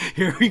 Kurt.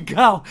 Here we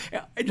go.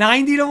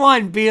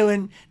 90-1,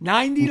 Beelan.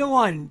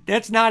 90-1.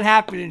 That's not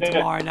happening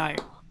tomorrow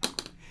night.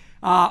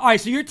 All right,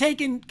 so you're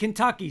taking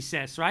Kentucky,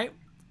 sis, right?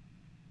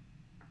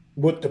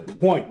 With the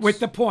points. With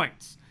the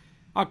points.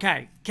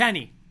 Okay,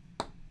 Kenny.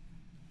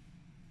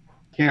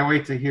 Can't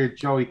wait to hear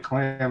Joey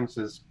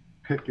Clams'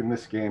 pick in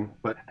this game,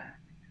 but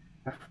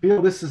I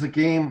feel this is a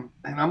game,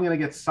 and I'm going to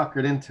get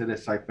suckered into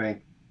this, I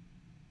think.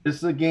 This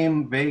is a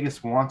game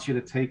Vegas wants you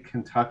to take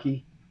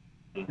Kentucky,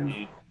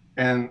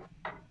 and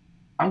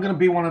I'm going to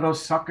be one of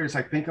those suckers.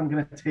 I think I'm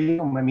going to take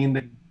them. I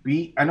mean,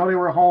 I know they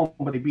were at home,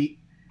 but they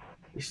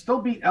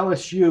still beat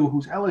LSU,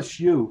 who's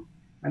LSU.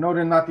 I know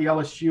they're not the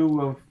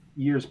LSU of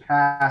years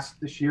past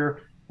this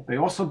year, but they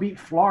also beat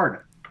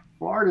Florida.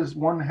 Florida's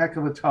one heck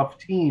of a tough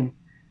team,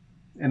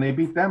 and they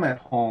beat them at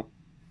home.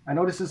 I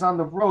know this is on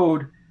the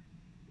road.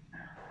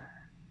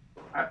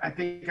 I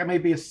think I may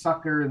be a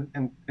sucker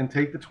and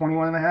take the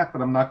 21.5, but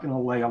I'm not going to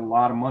lay a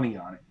lot of money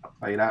on it. I'll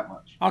tell you that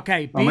much.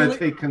 Okay. I'm going to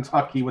take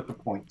Kentucky with the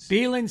points.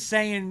 Beelan's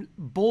saying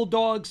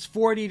Bulldogs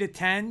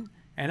 40-10,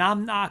 and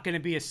I'm not going to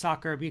be a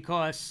sucker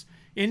because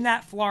in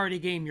that Florida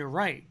game, you're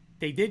right.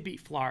 They did beat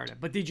Florida.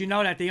 But did you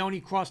know that they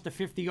only crossed the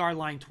 50-yard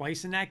line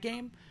twice in that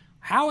game?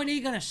 How are they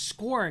going to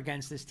score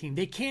against this team?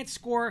 They can't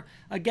score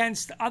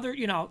against other,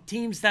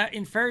 teams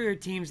inferior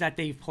teams that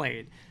they've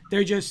played.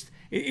 They're just,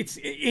 it's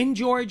in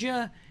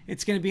Georgia.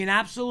 It's going to be an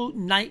absolute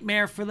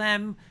nightmare for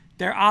them.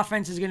 Their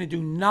offense is going to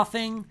do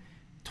nothing.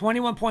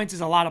 21 points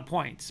is a lot of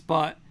points,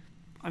 but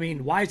I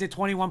mean, why is it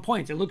 21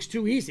 points? It looks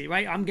too easy,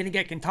 right? I'm going to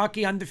get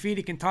Kentucky,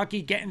 undefeated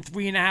Kentucky, getting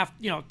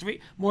 3.5,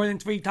 more than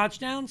 3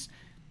 touchdowns.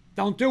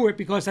 Don't do it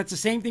because that's the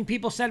same thing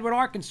people said with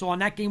Arkansas,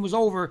 and that game was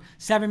over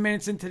 7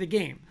 minutes into the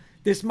game.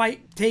 This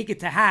might take it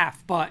to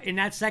half, but in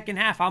that second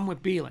half, I'm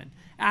with Beelan.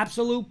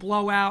 Absolute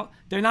blowout.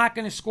 They're not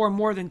going to score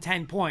more than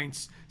 10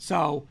 points.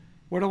 So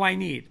what do I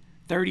need?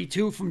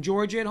 32 from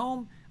Georgia at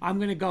home? I'm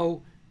going to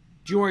go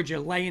Georgia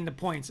laying the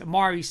points.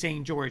 Amari's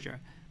saying Georgia.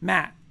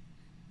 Matt.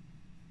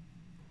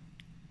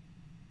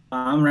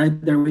 I'm right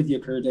there with you,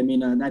 Kurt. I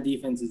mean, that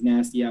defense is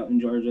nasty out in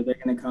Georgia. They're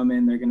going to come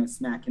in. They're going to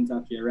smack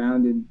Kentucky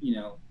around, and,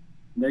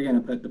 they're going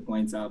to put the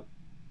points up.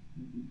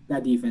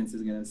 That defense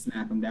is going to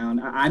smack them down.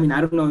 I mean,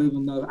 I don't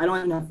even know. I don't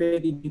even have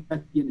faith in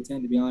Kentucky getting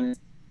 10, to be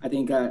honest. I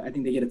think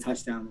they get a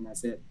touchdown, and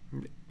that's it.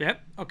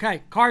 Yep.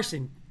 Okay.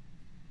 Carson.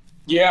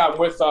 Yeah, I'm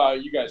with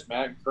you guys,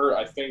 Matt and Kurt.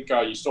 I think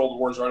you stole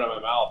the words right out of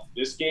my mouth.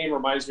 This game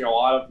reminds me a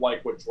lot of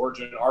like what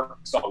Georgia and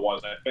Arkansas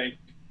was. I think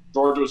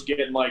Georgia was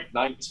getting like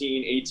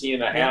 19, 18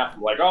 and a half.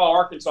 Like,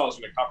 Arkansas is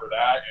going to cover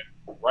that.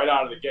 And right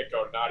out of the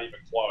get-go, not even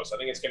close. I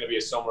think it's going to be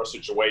a similar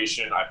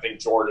situation. I think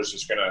Georgia's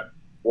just going to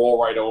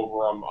roll right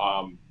over them.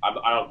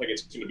 I don't think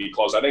it's going to be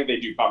close. I think they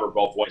do cover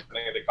both ways. I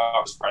think they cover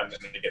the spread and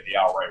then they get the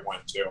outright win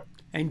too.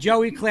 And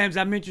Joey Clams,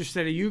 I'm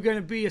interested. Are you going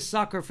to be a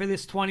sucker for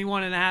this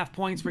 21.5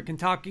 points for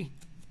Kentucky?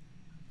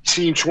 I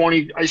seen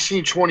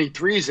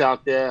 23s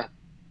out there,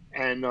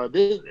 and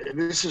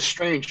this is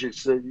strange.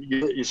 It's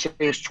you say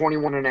it's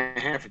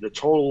 21.5, and the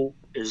total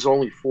is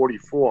only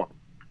 44.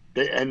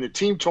 And the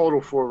team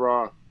total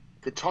for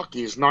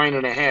Kentucky is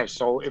 9.5.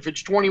 So if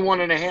it's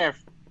 21.5.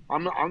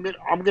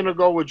 I'm gonna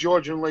go with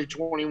Georgia and lay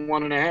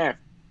 21.5,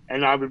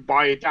 and I would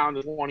buy it down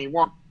to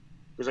 21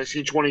 because I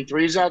see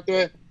 23s out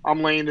there.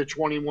 I'm laying the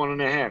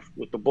 21.5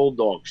 with the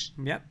Bulldogs.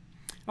 Yep.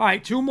 All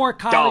right, two more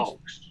college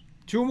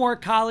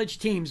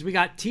teams. We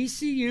got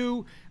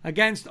TCU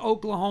against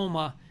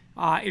Oklahoma.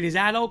 It is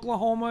at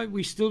Oklahoma.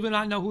 We still do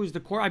not know who is the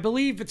quarterback. I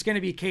believe it's going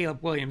to be Caleb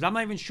Williams. I'm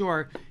not even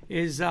sure.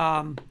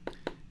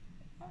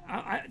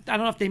 I don't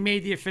know if they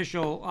made the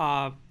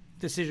official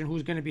decision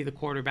who's going to be the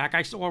quarterback.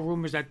 I saw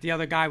rumors that the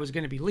other guy was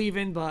going to be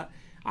leaving, but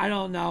I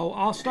don't know.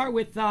 I'll start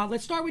with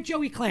let's start with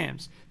Joey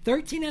Clams.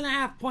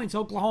 13.5 points,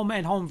 Oklahoma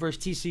at home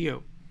versus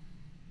TCU.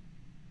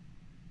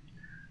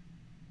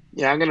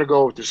 Yeah, I'm gonna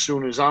go with the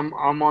Sooners. I'm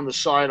on the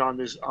side on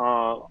this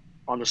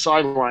on the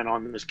sideline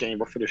on this game,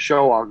 but for the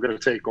show, I'm gonna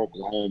take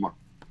Oklahoma.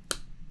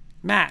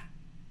 Matt.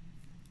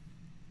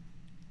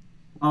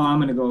 Oh, I'm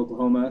gonna go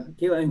Oklahoma.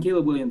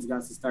 Caleb Williams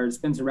got to start.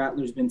 Spencer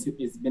Rattler's been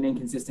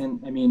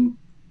inconsistent. I mean,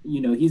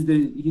 he's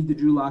the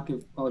Drew Lock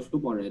of college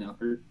football right now.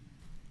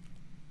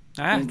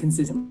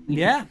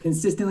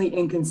 Consistently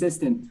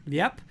inconsistent.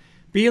 Yep.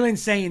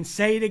 Beelan's saying,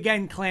 "Say it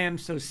again, Clam,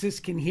 so Sis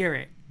can hear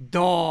it."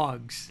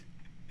 Dogs.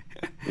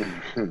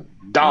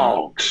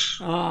 Dogs.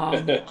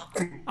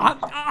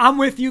 I'm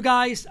with you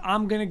guys.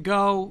 I'm gonna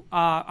go.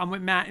 I'm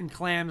with Matt and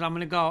Clams. I'm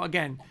gonna go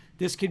again.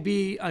 This could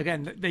be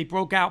they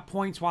broke out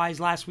points wise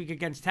last week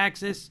against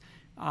Texas.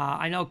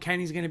 I know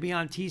Kenny's gonna be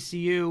on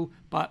TCU,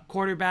 but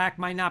quarterback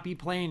might not be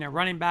playing. Their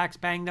running backs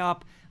banged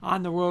up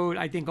on the road.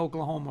 I think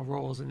Oklahoma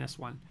rolls in this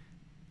one.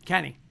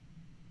 Kenny.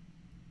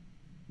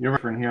 You're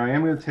different here. I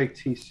am going to take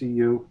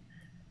TCU.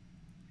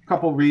 A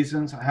couple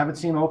reasons. I haven't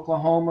seen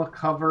Oklahoma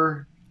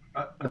cover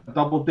a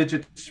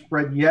double-digit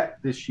spread yet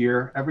this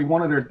year. Every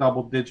one of their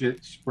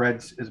double-digit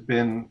spreads has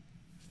been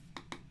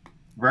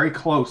very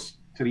close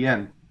to the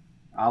end.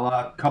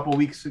 A couple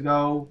weeks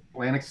ago,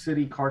 Atlantic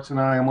City, Carson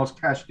and I almost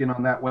cashed in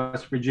on that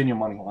West Virginia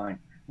money line.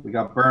 We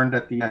got burned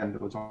at the end.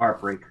 It was a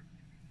heartbreak.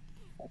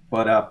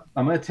 But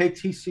I'm going to take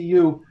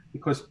TCU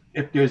because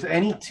if there's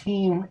any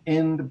team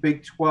in the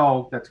Big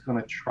 12 that's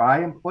going to try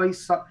and play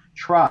some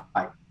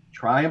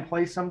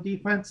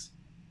defense,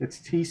 it's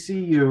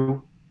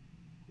TCU.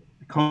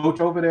 The coach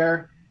over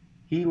there,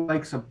 he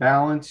likes a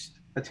balanced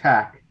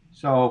attack.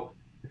 So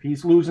if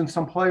he's losing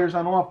some players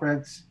on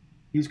offense,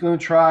 he's going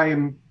to try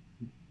and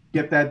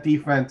get that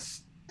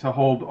defense to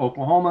hold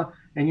Oklahoma.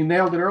 And you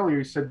nailed it earlier.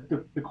 You said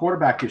the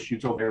quarterback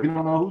issues over there. You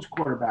don't know who's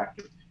quarterback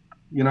is.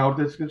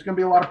 There's going to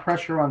be a lot of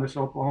pressure on this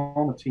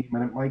Oklahoma team,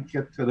 and it might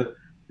get to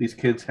these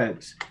kids'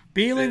 heads.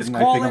 Beelan's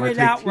calling it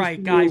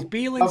outright, guys.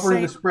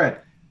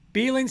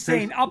 Beelan's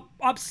saying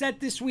upset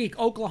this week.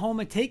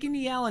 Oklahoma taking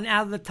the L and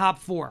out of the top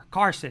 4.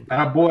 Carson.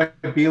 That a boy,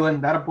 Beelan.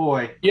 That a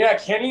boy. Yeah,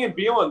 Kenny and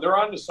Beelan, they're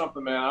onto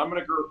something, man. I'm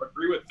going to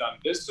agree with them.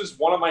 This is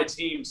one of my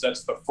teams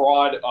that's the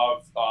fraud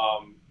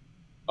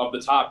of the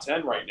top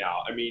 10 right now.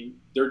 I mean,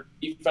 their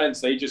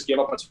defense, they just give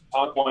up a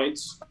ton of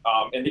points,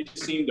 and they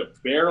seem to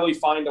barely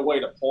find a way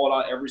to pull it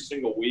out every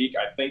single week.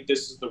 I think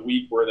this is the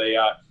week where they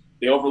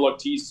overlook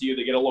TCU.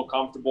 They get a little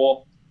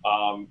comfortable.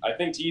 I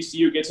think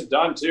TCU gets it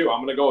done, too. I'm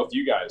going to go with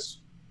you guys.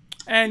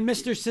 And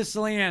Mr.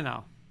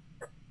 Siciliano.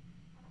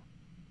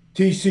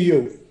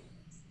 TCU.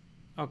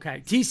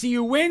 Okay.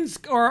 TCU wins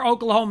or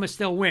Oklahoma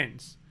still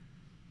wins?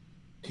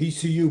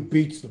 TCU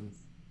beats them.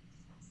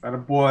 That a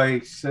boy,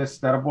 Sis.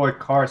 That a boy,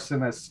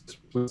 Carson. As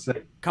would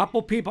say.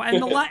 Couple people, and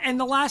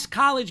the last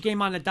college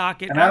game on the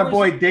docket. And that a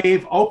boy,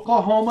 Dave.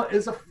 Oklahoma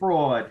is a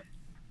fraud.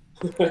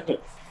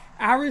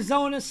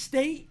 Arizona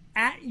State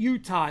at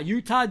Utah.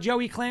 Utah,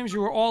 Joey Clams.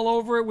 You were all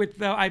over it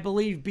with, I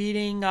believe,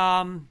 beating.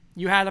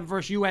 You had them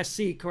versus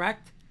USC,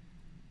 correct?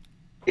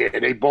 Yeah,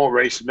 they ball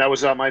racing. That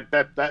was my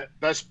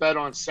best bet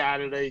on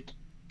Saturday.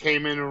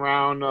 Came in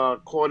around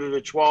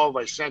 11:45.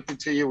 I sent it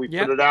to you. We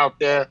put it out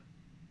there.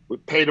 We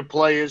pay the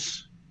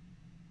players.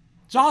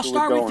 So I'll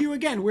start with you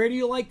again. Where do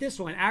you like this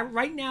one?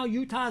 Right now,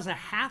 Utah is a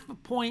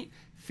 0.5 point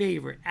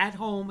favorite at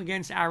home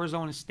against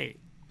Arizona State.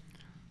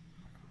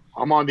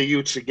 I'm on the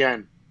Utes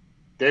again.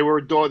 They were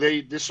a dog.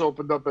 This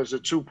opened up as a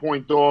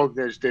 2-point dog.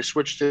 They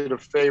switched to the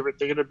favorite.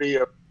 They're going to be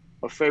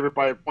a favorite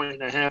by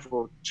 1.5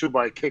 or 2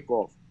 by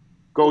kickoff.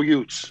 Go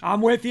Utes.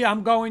 I'm with you.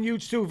 I'm going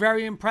Utes too.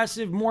 Very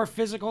impressive. More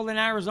physical than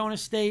Arizona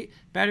State.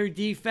 Better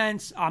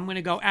defense. I'm going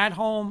to go at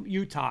home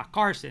Utah.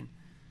 Carson.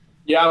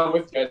 Yeah, I'm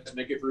with you guys.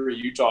 Make it for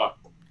Utah.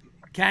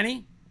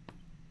 Kenny?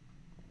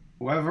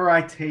 Whoever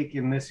I take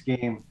in this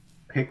game,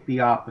 pick the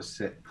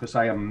opposite because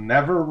I am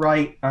never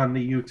right on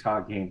the Utah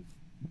game.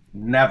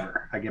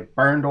 Never. I get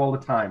burned all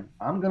the time.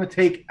 I'm going to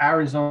take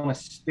Arizona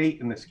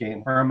State in this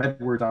game. Herm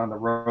Edwards on the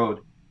road.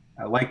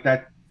 I like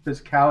that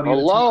physicality.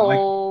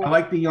 Hello. I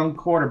like the young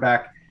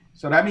quarterback.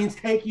 So that means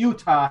take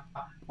Utah.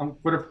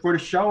 For the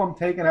show, I'm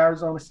taking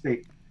Arizona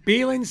State.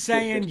 Beelan's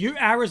saying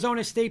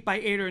Arizona State by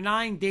 8 or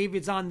 9.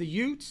 David's on the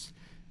Utes.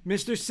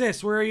 Mr.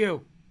 Sis, where are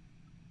you?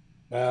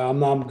 I'm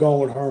going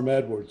with Herm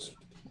Edwards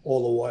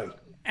all the way.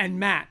 And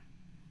Matt?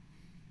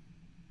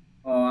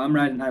 Oh, I'm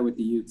riding high with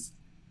the Utes.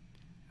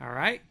 All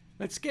right.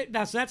 Let's get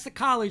 – so that's the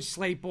college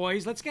slate,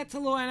 boys. Let's get to a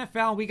little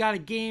NFL. We got a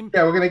game.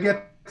 Yeah, we're going to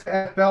get to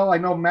NFL. I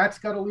know Matt's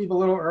got to leave a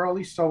little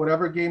early, so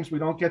whatever games we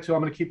don't get to, I'm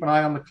going to keep an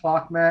eye on the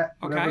clock, Matt.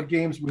 Whatever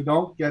games we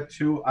don't get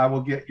to, I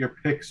will get your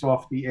picks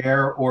off the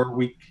air, or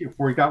if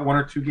we got 1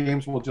 or 2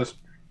 games, we'll just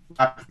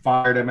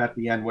fire them at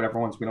the end, whatever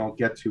ones we don't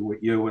get to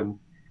with you, and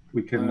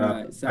we can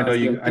I know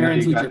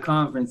you got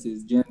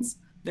conferences, gents.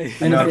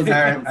 I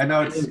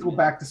know it's go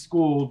back to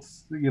school,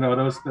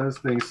 those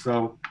things.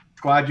 So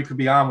glad you could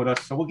be on with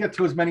us. So we'll get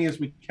to as many as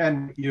we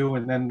can with you,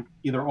 and then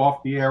either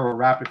off the air or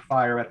rapid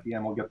fire at the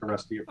end, we'll get the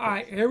rest of your picks. All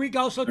right, here we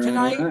go. So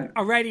tonight,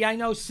 already, I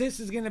know Sis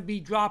is going to be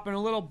dropping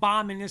a little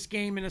bomb in this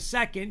game in a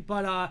second,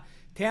 but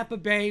Tampa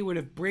Bay with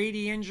a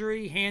Brady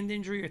injury, hand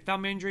injury, or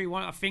thumb injury,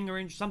 a finger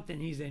injury, something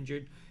he's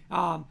injured.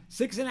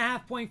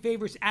 6.5 point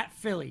favorites at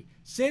Philly.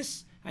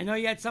 Sis, I know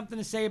you had something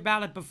to say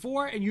about it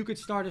before, and you could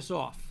start us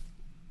off.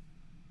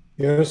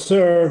 Yes,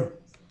 sir.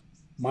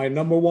 My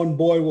number one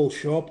boy will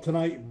show up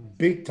tonight,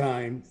 big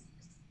time.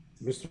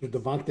 Mr.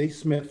 Devontae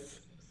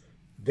Smith.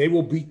 They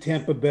will beat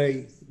Tampa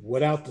Bay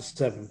without the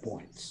 7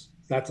 points.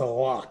 That's a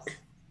lock.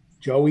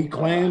 Joey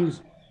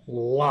Clams,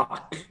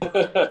 lock.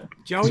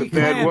 Joey That's a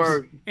bad Clams,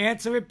 word.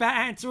 answer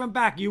him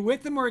back. You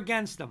with him or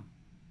against him?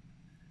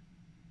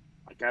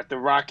 I got the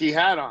Rocky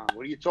hat on.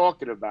 What are you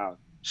talking about?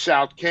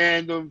 South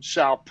Camden,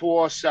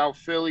 Southpaw, South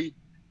Philly,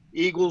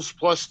 Eagles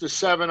plus the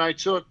 7 I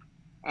took,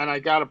 and I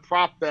got a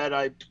prop bet.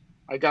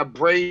 I got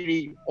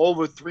Brady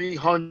over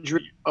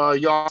 300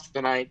 yards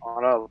tonight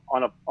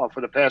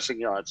for the passing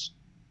yards.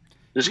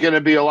 There's going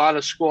to be a lot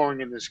of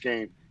scoring in this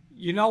game.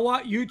 You know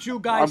what? You two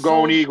guys. I'm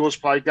going Eagles.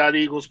 I got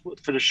Eagles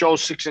for the show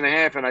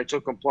 6.5, and I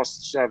took them plus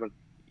the 7.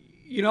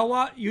 You know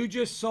what? You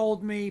just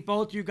sold me.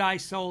 Both you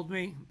guys sold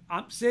me.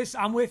 Sis,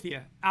 I'm with you.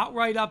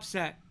 Outright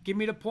upset. Give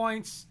me the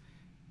points.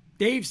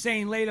 Dave's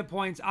saying later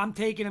points. I'm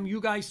taking them.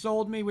 You guys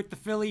sold me with the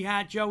Philly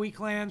hat, Joey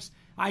Clams.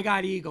 I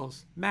got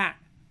Eagles. Matt.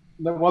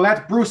 Well,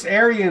 that's Bruce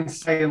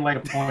Arians saying later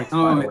points,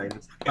 by the way.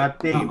 It's not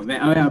Dave. Oh,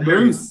 man. Oh, yeah,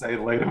 Bruce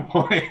saying later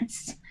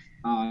points.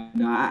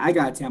 No, I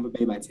got Tampa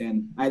Bay by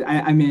 10.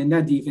 I mean,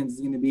 that defense is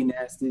going to be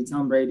nasty.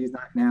 Tom Brady's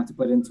not going to have to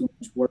put in too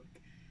much work.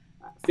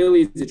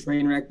 Philly's a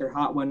train wreck. They're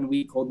hot one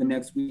week, cold the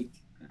next week.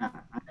 I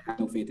have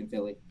no faith in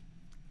Philly.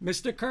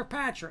 Mr.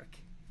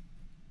 Kirkpatrick.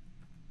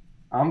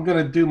 I'm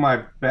going to do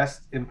my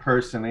best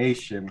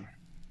impersonation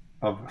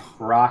of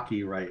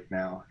Rocky right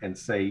now and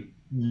say,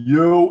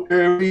 yo,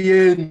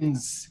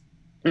 Arians.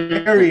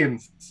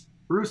 Arians.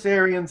 Bruce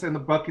Arians and the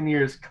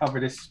Buccaneers cover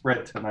this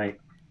spread tonight.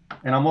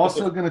 And I'm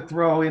also going to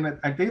throw in,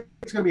 I think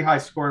it's going to be high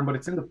scoring, but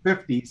it's in the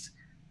 50s.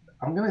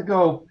 I'm going to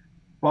go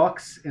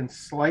Bucks and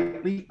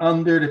slightly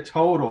under the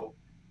total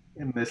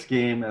in this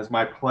game as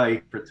my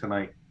play for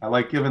tonight. I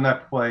like giving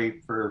that play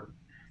for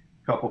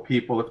a couple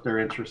people if they're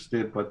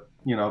interested, but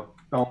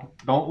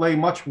don't lay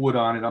much wood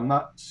on it. I'm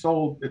not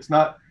sold. It's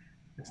not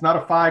a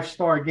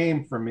 5-star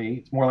game for me.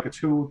 It's more like a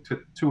 2 to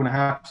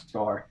 2.5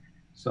 star.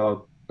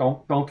 So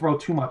don't throw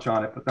too much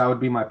on it, but that would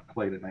be my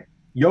play tonight.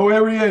 Yo,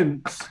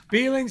 Arians.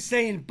 Beeling's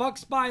saying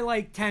Bucks by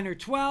like 10 or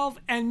 12.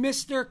 And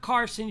Mr.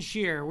 Carson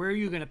Shear, where are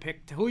you going to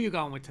pick? Who are you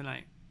going with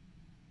tonight?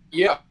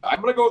 Yeah,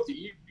 I'm going to go with the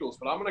Eagles,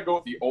 but I'm going to go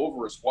with the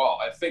over as well.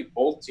 I think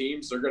both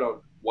teams are going to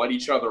light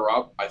each other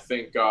up. I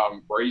think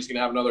Brady's going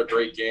to have another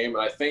great game.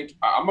 And I think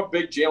I'm a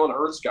big Jalen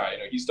Hurts guy.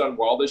 He's done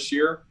well this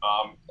year.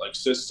 Like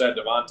Sis said,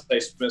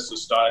 Devontae Smith's a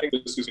stud. I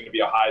think this is going to be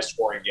a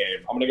high-scoring game.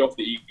 I'm going to go with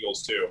the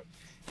Eagles, too.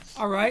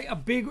 All right, a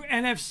big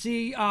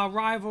NFC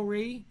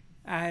rivalry.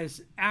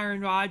 As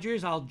Aaron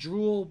Rodgers, I'll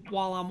drool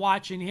while I'm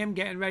watching him,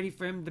 getting ready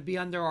for him to be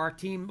under our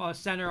team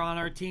center on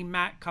our team,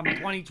 Matt, come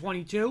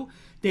 2022.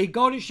 They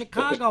go to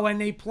Chicago and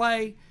they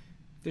play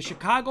the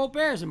Chicago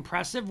Bears.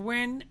 Impressive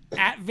win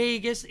at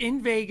Vegas,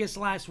 in Vegas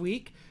last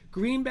week.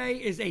 Green Bay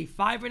is a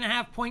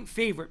 5.5 point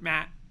favorite,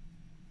 Matt.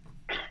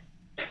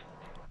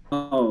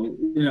 Oh,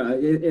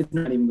 it's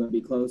not even going to be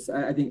close.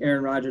 I think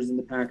Aaron Rodgers and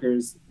the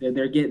Packers,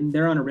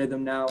 they're on a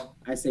rhythm now.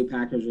 I say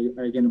Packers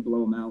are going to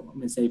blow them out. I'm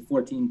going to say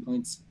 14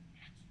 points.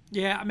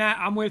 Yeah, Matt,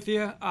 I'm with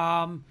you.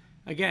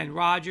 Again,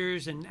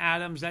 Rodgers and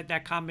Adams,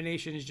 that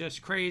combination is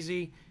just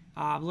crazy.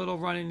 Little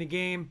run in the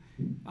game.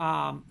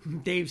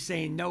 Dave's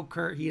saying no,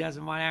 Kurt. He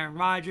doesn't want Aaron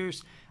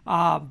Rodgers.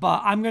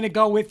 But I'm going to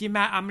go with you,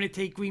 Matt. I'm going to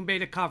take Green Bay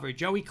to cover.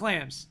 Joey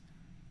Clams.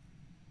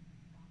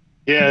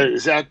 Yeah,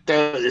 is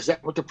that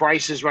what the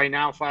price is right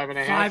now?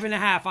 5.5.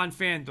 5.5 on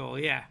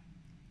FanDuel. Yeah.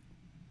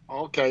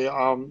 Okay.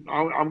 I'm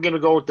going to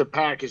go with the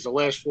Packers. The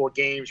last 4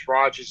 games,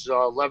 Rodgers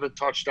 11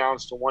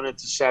 touchdowns to 1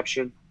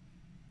 interception.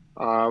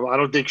 I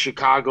don't think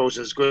Chicago's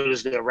as good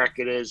as their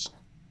record is,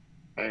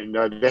 and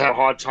they have a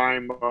hard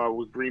time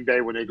with Green Bay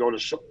when they go to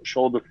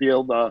shoulder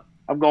field.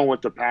 I'm going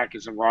with the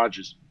Packers and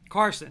Rodgers.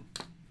 Carson.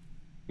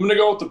 I'm going to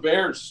go with the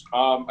Bears.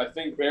 I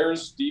think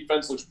Bears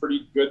defense looks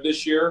pretty good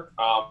this year.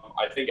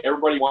 I think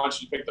everybody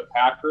wants you to pick the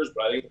Packers,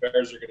 but I think the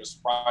Bears are going to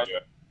surprise you.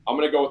 I'm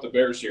going to go with the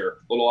Bears here.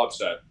 A little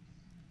upset.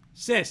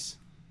 Sis.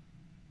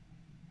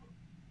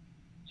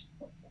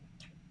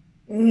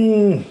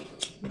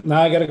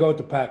 Now I got to go with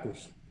the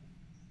Packers.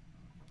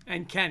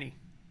 And Kenny.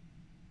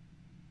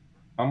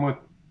 I'm with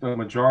the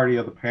majority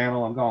of the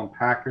panel. I'm going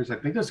Packers. I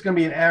think this is going to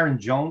be an Aaron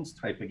Jones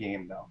type of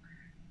game, though.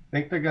 I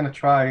think they're going to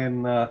try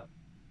and, they're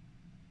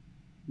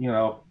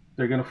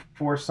going to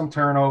force some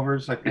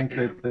turnovers. I think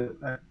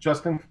that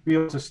Justin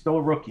Fields is still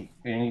a rookie.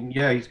 And,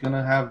 yeah, he's going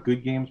to have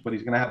good games, but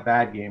he's going to have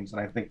bad games.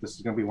 And I think this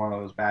is going to be one of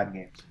those bad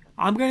games.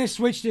 I'm going to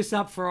switch this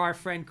up for our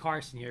friend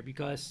Carson here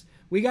because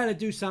we got to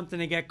do something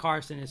to get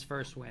Carson his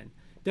first win.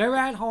 They're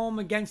at home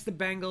against the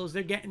Bengals.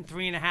 They're getting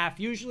 3.5.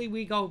 Usually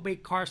we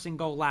make Carson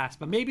go last,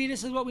 but maybe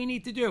this is what we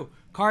need to do.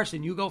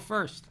 Carson, you go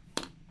first.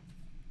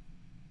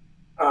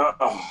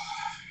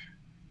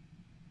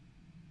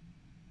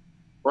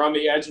 We're on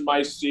the edge of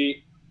my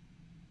seat.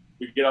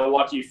 We get a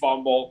lucky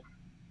fumble.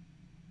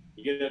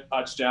 We get a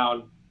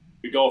touchdown.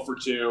 We go for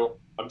 2.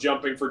 I'm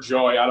jumping for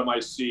joy out of my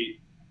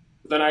seat.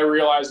 But then I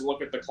realize and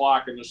look at the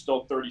clock, and there's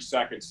still 30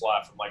 seconds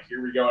left. I'm like,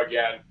 here we go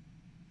again.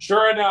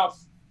 Sure enough,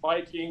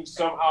 Vikings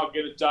somehow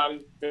get it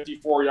done,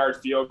 54-yard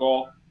field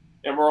goal,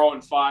 and we're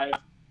 0-5.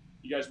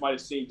 You guys might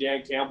have seen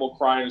Dan Campbell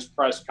cry in his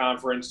press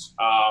conference.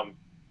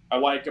 I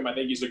like him. I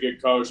think he's a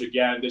good coach.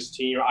 Again, this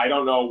team, I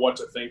don't know what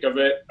to think of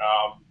it.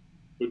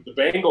 With the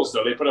Bengals,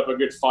 though, they put up a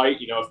good fight.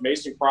 You know, if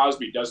Mason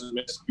Crosby doesn't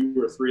miss 2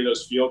 or 3 of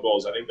those field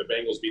goals, I think the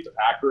Bengals beat the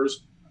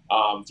Packers.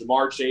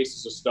 Jamar Chase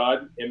is a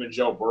stud, him and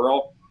Joe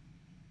Burrow.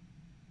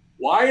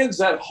 Lions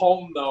at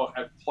home, though,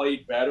 have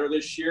played better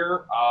this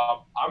year.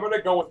 I'm going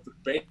to go with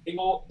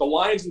the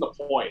Lions and the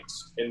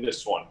points in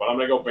this one, but I'm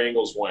going to go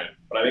Bengals win.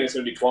 But I think it's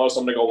going to be close.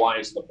 I'm going to go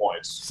Lions and the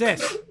points.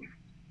 Sis.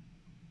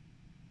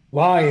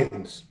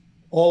 Lions,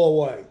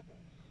 all the way.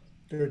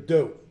 They're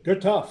due. They're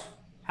tough.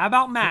 How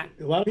about Matt?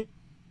 A lot of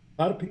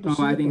people.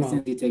 I think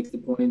Cincy takes the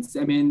points.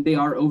 I mean, they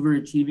are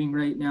overachieving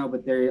right now,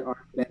 but they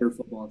are a better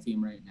football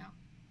team right now.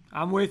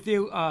 I'm with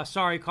you.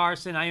 Sorry,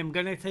 Carson. I am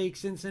going to take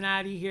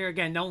Cincinnati here.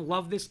 Again, don't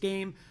love this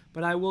game,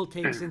 but I will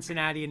take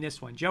Cincinnati in this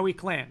one. Joey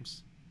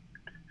Clams.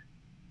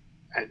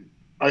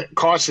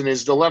 Carson,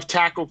 is the left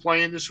tackle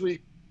playing this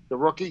week, the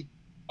rookie?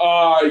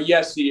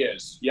 Yes, he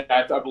is. Yeah,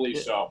 I believe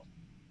so.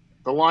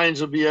 The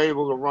Lions will be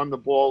able to run the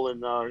ball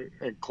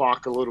and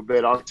clock a little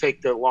bit. I'll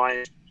take the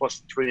Lions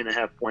plus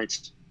 3.5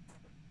 points.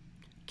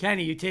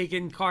 Kenny, you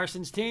taking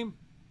Carson's team?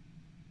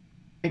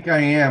 I think I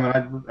am,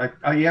 and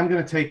I am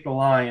going to take the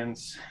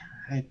Lions.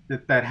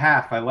 That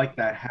half, I like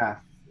that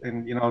half.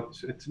 And, you know,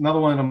 it's another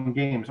one of them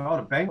games. Oh,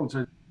 the Bengals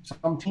are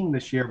some team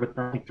this year, but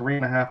they're only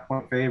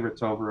 3.5-point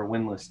favorites over a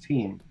winless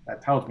team.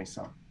 That tells me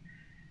something.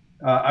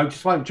 I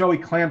just want Joey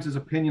Clams'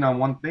 opinion on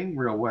one thing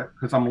real quick,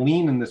 because I'm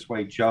leaning this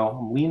way, Joe.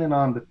 I'm leaning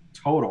on the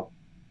total.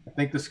 I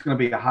think this is going to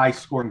be a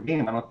high-scoring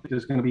game. I don't think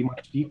there's going to be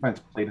much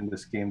defense played in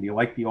this game. Do you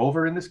like the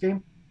over in this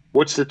game?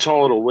 What's the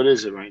total? What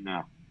is it right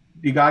now?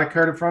 You got it,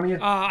 Kurt, in front of you?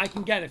 I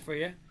can get it for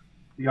you.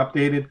 The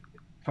updated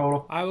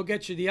total? I will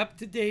get you the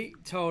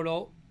up-to-date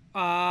total.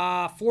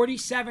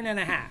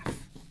 47.5.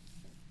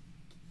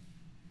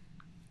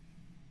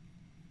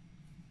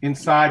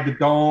 Inside the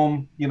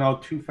dome, you know,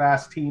 2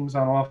 fast teams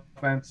on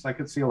offense. I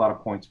could see a lot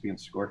of points being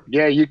scored.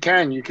 Yeah, you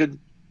can. You can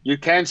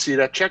see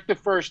that. Check the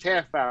first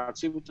half out.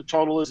 See what the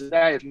total is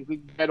today. If you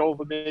could get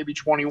over maybe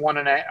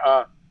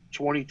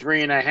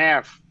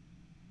 23.5,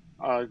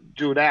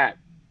 do that.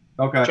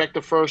 Okay. Check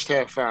the first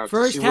half out.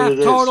 First half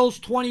total's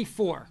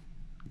 24.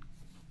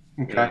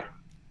 Okay. Yeah.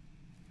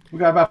 We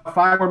got about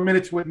 5 more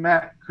minutes with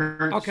Matt,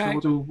 Kurt. Okay.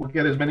 So we'll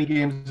get as many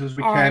games as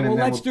we All can, right, well, and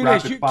then let's we'll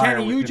do this. fire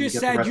Kenny, you just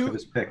said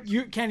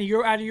Kenny,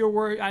 you're out of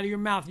your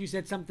mouth. You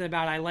said something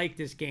about I like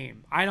this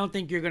game. I don't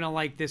think you're gonna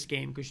like this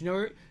game because you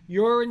know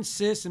you're in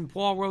Sis and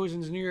Paul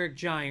Rosen's New York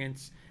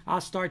Giants. I'll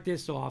start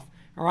this off.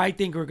 Or I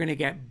think we're gonna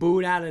get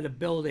booed out of the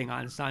building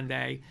on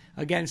Sunday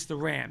against the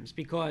Rams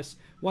because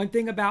one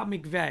thing about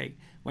McVay,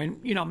 when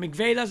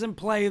McVay doesn't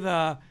play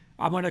I'm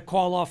gonna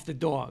call off the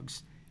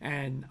dogs.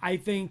 And I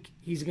think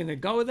he's going to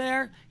go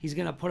there. He's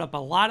going to put up a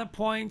lot of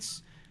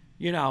points.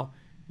 You know,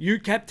 you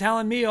kept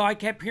telling me, I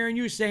kept hearing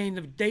you saying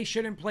that they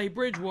shouldn't play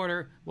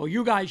Bridgewater. Well,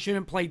 you guys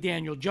shouldn't play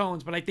Daniel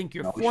Jones, but I think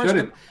you're forced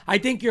to. I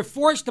think you're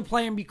forced to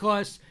play him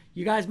because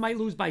you guys might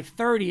lose by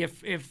 30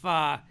 if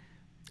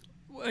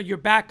your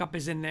backup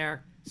is in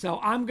there. So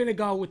I'm going to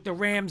go with the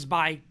Rams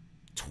by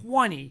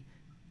 20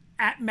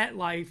 at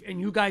MetLife, and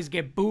you guys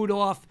get booed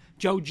off.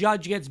 Joe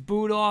Judge gets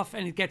booed off,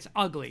 and it gets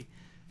ugly.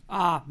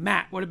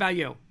 Matt, what about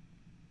you?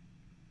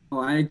 Oh,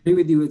 I agree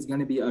with you. It's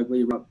going to be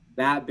ugly.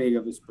 That big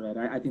of a spread.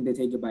 I think they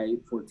take it by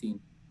 14.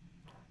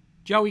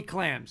 Joey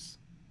Clams.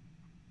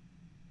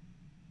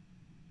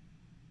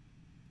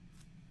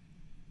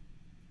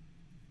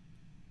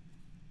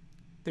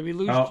 Did we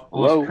lose?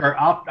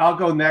 I'll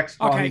go next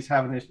while he's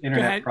having this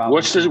internet problem.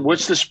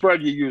 What's the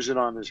spread you're using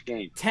on this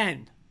game?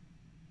 10.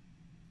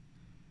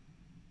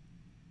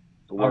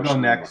 I'll go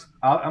next.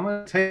 I'm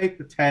going to take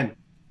the 10.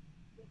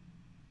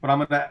 But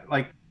I'm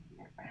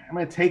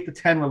going to take the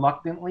 10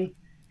 reluctantly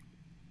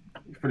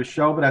for the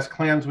show. But as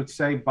Clams would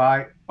say,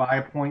 buy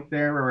a point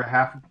there or a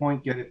half a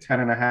point, get it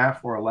 10.5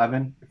 or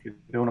 11 if you're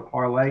doing a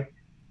parlay.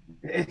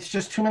 It's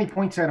just too many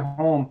points at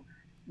home.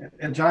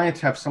 And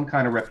Giants have some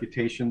kind of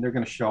reputation. They're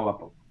going to show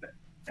up a little bit.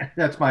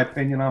 That's my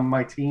opinion on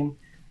my team.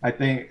 I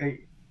think,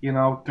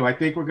 do I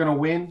think we're going to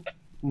win?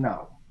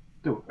 No.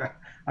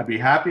 I'd be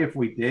happy if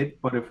we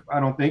did. But I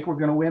don't think we're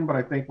going to win, but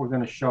I think we're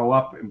going to show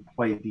up and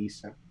play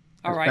decent.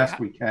 As best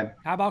we can.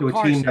 How about to a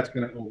Carson? Team that's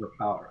going to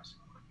overpower us.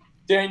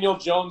 Daniel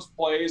Jones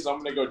plays. I'm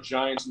going to go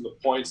Giants in the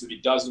points. If he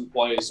doesn't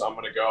play, so I'm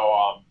going to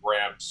go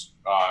Rams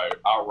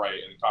outright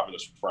and cover the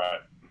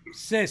spread.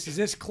 Sis, is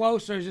this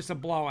close or is this a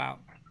blowout?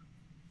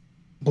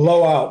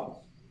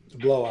 Blowout. It's a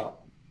blowout.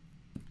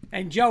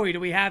 And Joey, do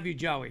we have you,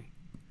 Joey?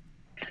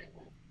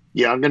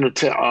 Yeah, I'm gonna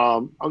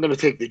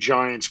take the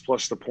Giants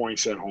plus the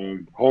points at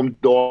home. Home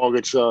dog.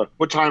 It's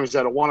what time is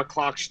that? A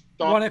 1:00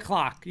 start.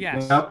 1:00.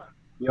 Yes.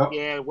 Yep.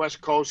 Yeah,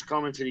 West Coast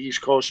coming to the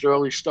East Coast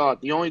early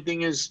start. The only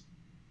thing is,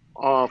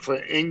 for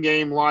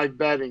in-game live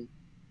betting,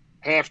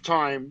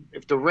 halftime.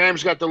 If the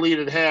Rams got the lead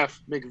at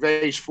half,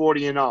 McVay's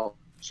 40-0.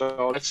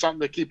 So that's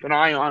something to keep an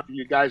eye on for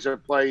you guys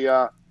that play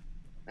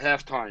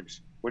halftimes.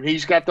 When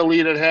he's got the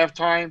lead at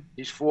halftime,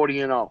 he's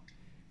 40-0.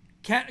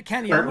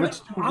 Kenny,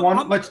 let's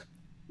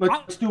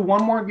do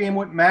one more game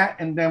with Matt,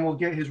 and then we'll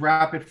get his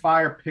rapid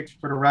fire picks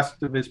for the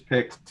rest of his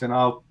picks, and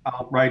I'll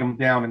write them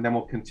down, and then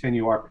we'll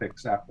continue our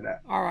picks after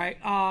that. All right.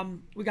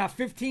 We got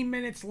 15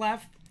 minutes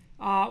left.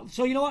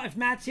 So you know what? If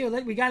Matt's here,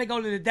 we got to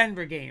go to the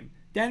Denver game.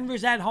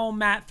 Denver's at home,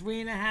 Matt,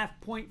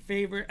 3.5-point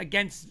favorite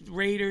against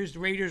Raiders. The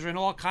Raiders are in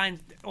all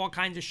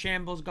kinds of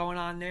shambles going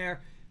on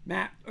there.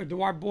 Matt, or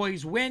do our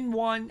boys win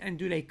one, and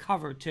do they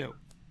cover two?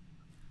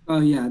 Oh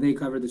yeah, they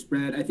cover the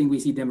spread. I think we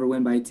see Denver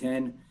win by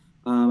 10.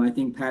 I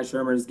think Pat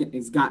Shurmur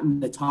has gotten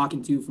the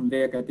talking to from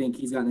Vic. I think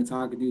he's gotten the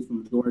talking to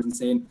from George and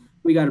saying,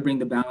 we got to bring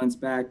the balance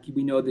back.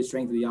 We know the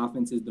strength of the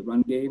offense is the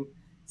run game.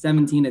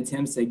 17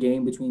 attempts a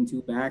game between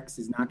two backs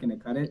is not going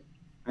to cut it.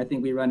 I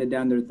think we run it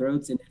down their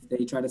throats, and if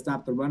they try to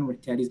stop the run,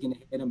 Teddy's going to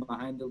hit them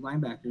behind the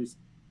linebackers.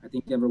 I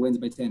think Denver wins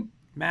by 10.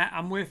 Matt,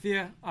 I'm with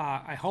you.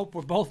 I hope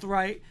we're both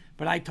right,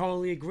 but I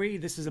totally agree.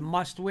 This is a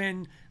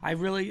must-win. I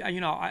really,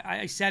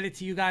 I said it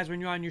to you guys when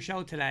you're on your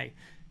show today.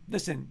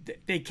 Listen,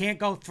 they can't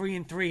go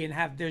 3-3 and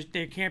have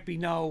there can't be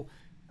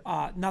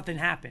nothing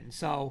happen.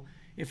 So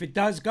if it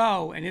does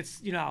go and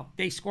it's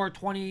they score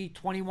 20,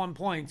 21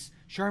 points,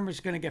 Shermer's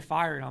going to get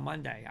fired on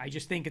Monday. I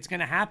just think it's going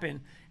to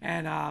happen.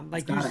 And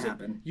like you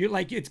said,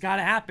 it's got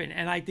to happen.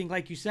 And I think,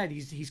 like you said,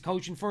 he's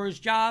coaching for his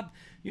job.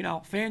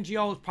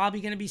 Fangio is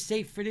probably going to be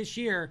safe for this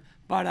year.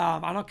 But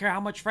I don't care how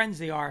much friends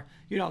they are.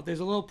 There's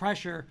a little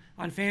pressure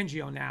on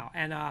Fangio now.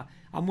 And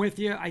I'm with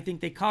you. I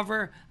think they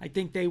cover. I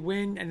think they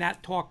win. And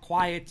that talk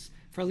quiets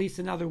for at least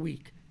another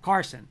week.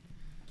 Carson.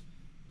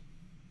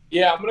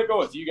 Yeah, I'm going to go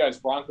with you guys,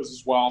 Broncos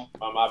as well.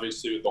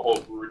 Obviously, with the whole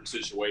Gruden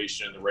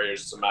situation, the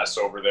Raiders is a mess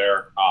over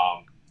there.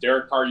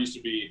 Derek Carr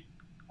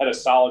had a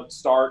solid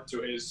start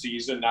to his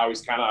season. Now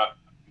he's kind of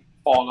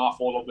fallen off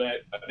a little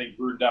bit. I think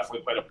Gruden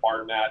definitely played a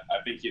part in that.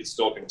 I think it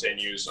still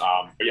continues.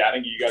 But yeah, I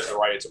think you guys are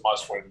right. It's a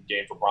must-win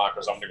game for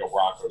Broncos. I'm going to go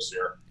Broncos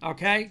here.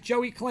 Okay,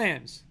 Joey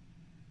Clams.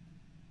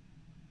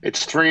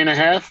 It's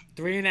 3.5.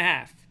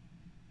 3.5.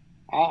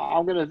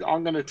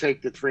 I'm gonna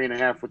take the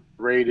 3.5 with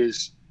the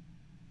Raiders.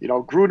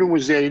 Gruden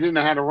was there. He didn't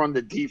know how to run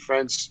the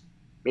defense.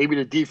 Maybe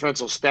the defense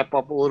will step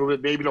up a little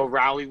bit. Maybe they'll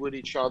rally with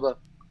each other.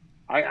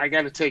 I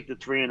got to take the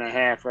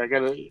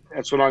 3.5.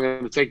 That's what I'm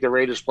going to take. The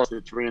Raiders plus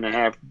the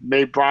 3.5.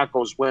 Maybe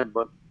Broncos win,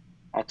 but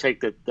I'll take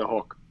the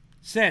hook.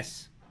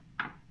 Sis.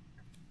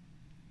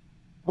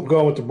 I'm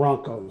going with the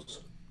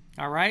Broncos.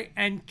 All right,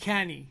 and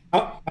Kenny.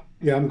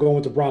 Yeah, I'm going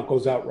with the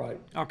Broncos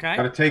outright. Okay.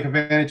 Got to take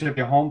advantage of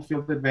your home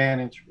field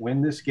advantage.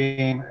 Win this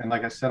game, and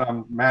like I said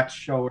on Matt's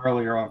show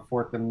earlier on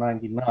 4th and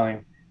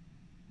 99.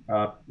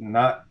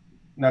 Not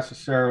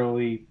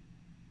necessarily,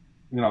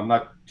 I'm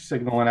not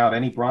signaling out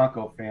any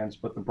Bronco fans,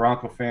 but the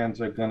Bronco fans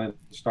are going to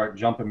start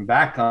jumping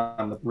back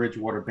on the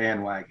Bridgewater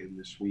bandwagon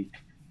this week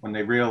when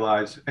they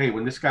realize, hey,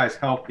 when this guy's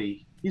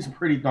healthy, he's a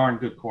pretty darn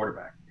good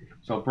quarterback.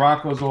 So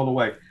Broncos all the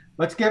way.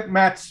 Let's get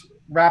Matt's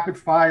rapid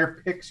fire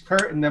picks,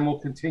 Kurt, and then we'll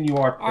continue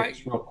our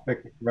picks real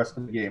quick with the rest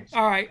of the games.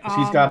 All right.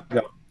 He's got to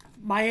go.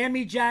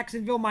 Miami,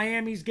 Jacksonville.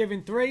 Miami's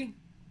given 3.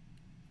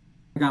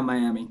 I got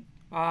Miami.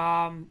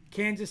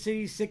 Kansas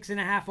City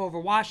 6.5 over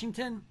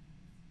Washington.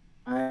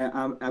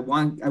 I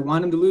want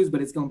them to lose,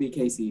 but it's going to be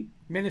KC.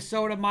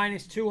 Minnesota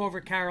 -2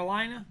 over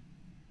Carolina.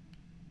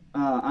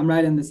 I'm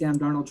riding the Sam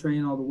Darnold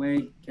train all the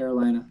way.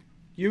 Carolina.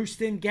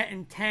 Houston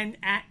getting 10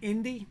 at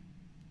Indy.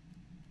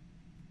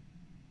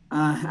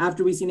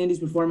 After we've seen Indy's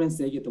performance,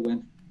 they get the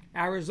win.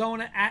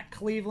 Arizona at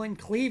Cleveland.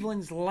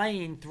 Cleveland's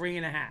laying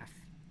 3.5.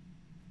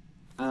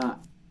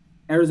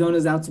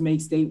 Arizona's out to make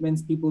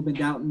statements. People have been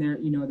doubting their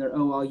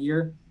all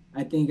year.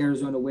 I think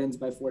Arizona wins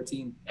by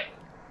 14.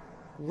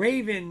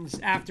 Ravens,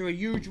 after a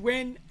huge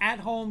win at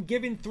home,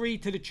 giving 3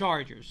 to the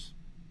Chargers.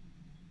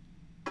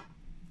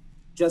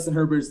 Justin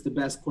Herbert's the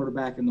best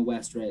quarterback in the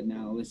West right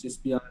now. Let's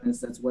just be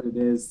honest. That's what it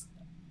is.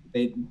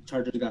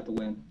 Chargers got the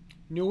win.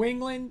 New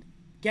England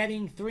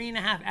getting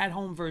 3.5 at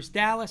home versus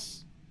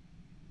Dallas.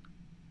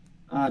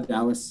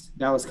 Dallas.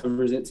 Dallas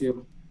covers it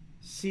too.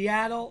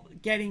 Seattle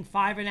getting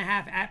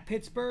 5.5 at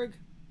Pittsburgh.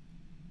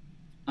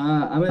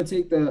 I'm going to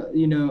take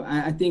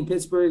I think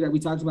Pittsburgh, we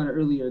talked about it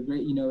earlier,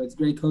 great, it's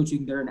great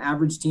coaching. They're an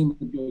average team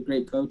with a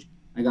great coach.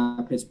 I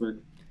got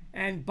Pittsburgh.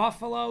 And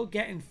Buffalo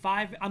giving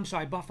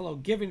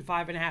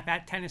 5.5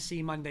 at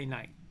Tennessee Monday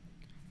night.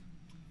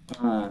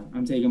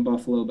 I'm taking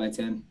Buffalo by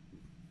 10.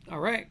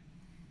 All right.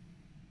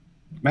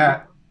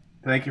 Matt,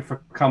 thank you for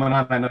coming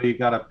on. I know you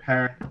got a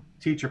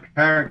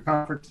teacher-parent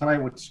conference tonight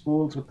with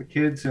schools, with the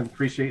kids, and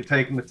appreciate you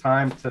taking the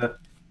time to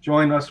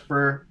join us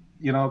for,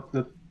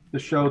 the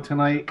show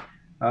tonight.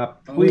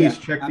 Please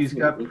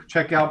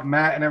check out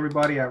Matt and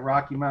everybody at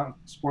Rocky Mountain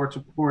Sports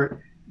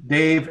Report.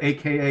 Dave,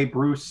 aka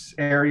Bruce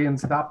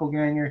Arians'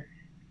 doppelganger,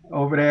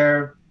 over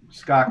there.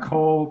 Scott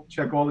Cole.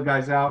 Check all the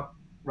guys out.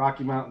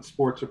 Rocky Mountain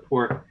Sports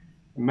Report.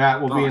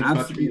 Matt will be in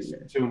touch with you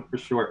soon for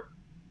sure.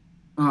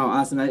 Oh,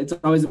 awesome! It's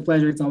always a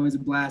pleasure. It's always a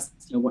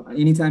blast.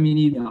 Anytime you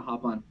need me, I'll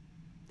hop on.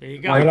 There you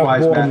go.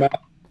 Likewise,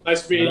 Matt.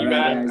 Nice meeting you,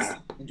 Matt. Guys.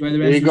 Enjoy the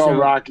rest of the show. There you go,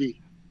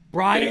 Rocky.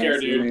 Brian, Take care,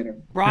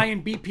 dude.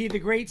 Brian BP the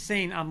Great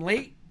saying I'm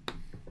late,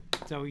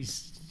 so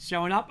he's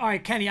showing up. All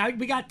right, Kenny,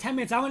 we got 10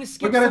 minutes. I want to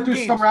skip. We're gonna do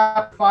games. some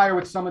rapid fire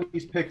with some of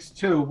these picks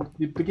too.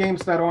 The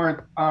games that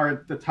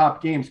aren't the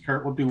top games,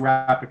 Kurt, will do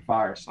rapid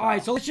fire style. All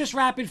right, so let's just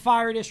rapid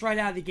fire this right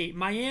out of the gate.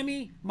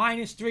 Miami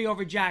 -3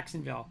 over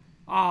Jacksonville.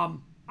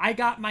 I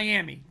got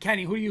Miami.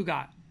 Kenny, who do you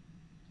got?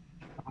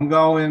 I'm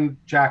going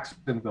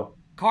Jacksonville.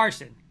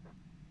 Carson.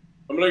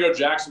 I'm gonna go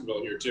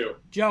Jacksonville here too.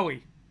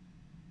 Joey.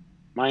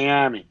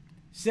 Miami.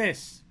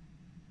 Sis.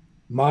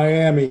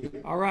 Miami.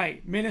 All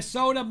right.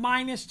 Minnesota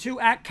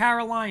 -2 at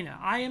Carolina.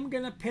 I'm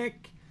going to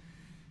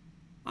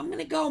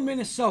go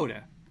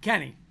Minnesota.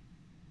 Kenny.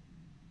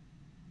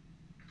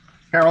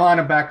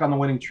 Carolina back on the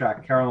winning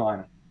track.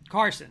 Carolina.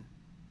 Carson.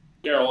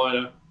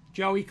 Carolina.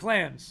 Joey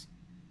Clams.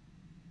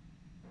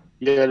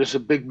 Yeah, this is a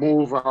big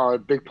move,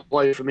 big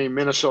play for me.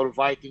 Minnesota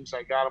Vikings.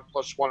 I got them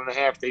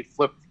 +1.5.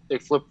 They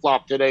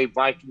flip-flop today.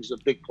 Vikings a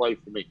big play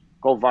for me.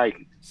 Go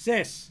Vikings.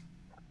 Sis.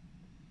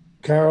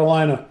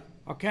 Carolina.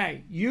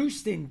 Okay.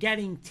 Houston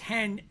getting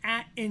 10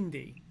 at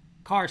Indy.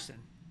 Carson.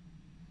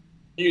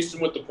 Houston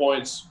with the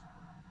points.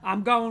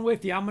 I'm going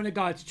with you. I'm going to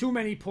go. It's too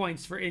many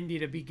points for Indy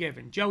to be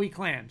given. Joey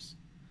Clams.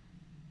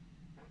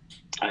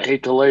 I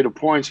hate to lay the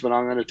points, but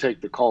I'm going to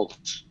take the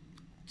Colts.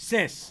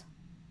 Sis.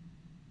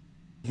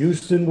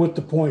 Houston with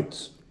the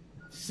points.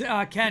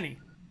 Kenny.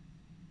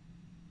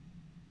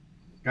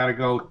 Got to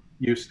go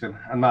Houston.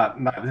 I'm not.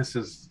 This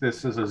is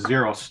a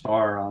 0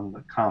 star on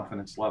the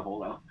confidence level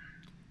though.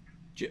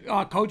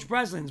 Coach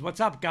Breslin's, what's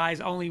up, guys?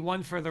 Only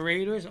one for the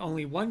Raiders.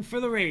 Only one for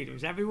the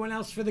Raiders. Everyone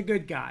else for the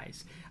good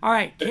guys. All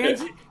right,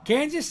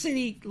 Kansas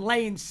City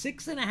laying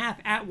 6.5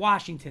 at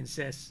Washington,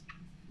 sis.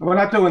 We're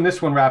not doing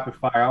this one rapid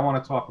fire. I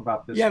want to talk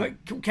about this. Yeah, one.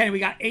 but Kenny, we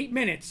got 8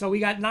 minutes, so we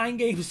got 9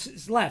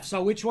 games left.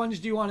 So which ones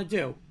do you want to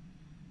do?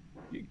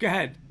 Go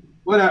ahead.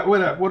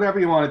 Whatever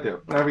you want to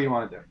do. Whatever you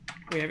want to do.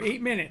 We have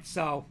 8 minutes,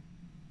 so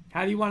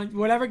how do you want to?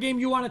 Whatever game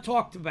you want to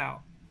talk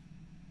about.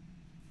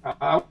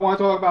 I want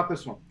to talk about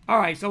this one. All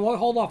right, so we'll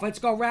hold off. Let's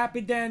go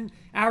rapid then.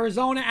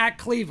 Arizona at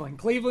Cleveland.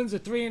 Cleveland's a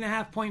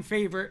 3.5-point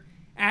favorite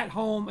at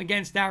home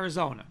against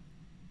Arizona.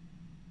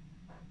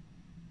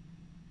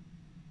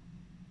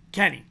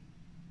 Kenny.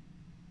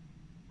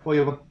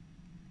 Cleveland.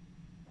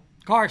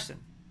 Carson.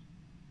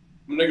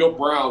 I'm gonna go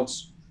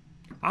Browns.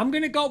 I'm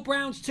gonna go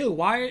Browns too.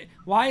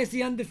 Why is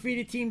the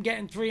undefeated team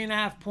getting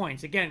 3.5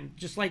 points? Again,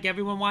 just like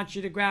everyone wants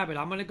you to grab it.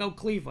 I'm gonna go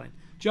Cleveland.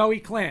 Joey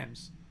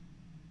Clams.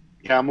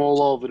 Yeah, I'm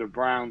all over the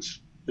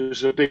Browns. This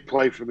is a big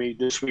play for me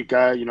this week.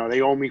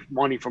 They owe me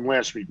money from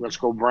last week. Let's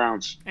go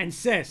Browns. And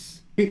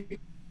Sis.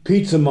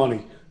 Pizza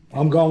money.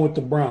 I'm going with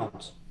the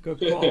Browns. Good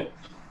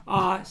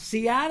call.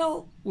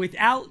 Seattle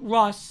without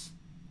Russ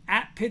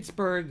at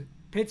Pittsburgh.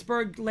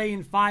 Pittsburgh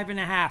laying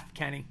 5.5,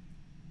 Kenny.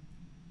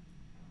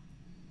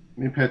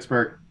 In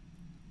Pittsburgh.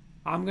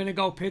 I'm going to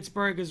go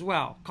Pittsburgh as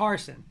well.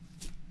 Carson.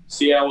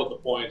 Seattle with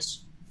the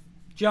points.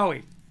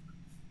 Joey.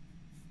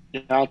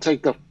 Yeah, I'll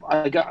take the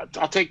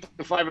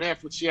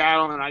 5.5 with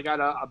Seattle, and I got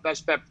a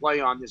best bet play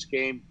on this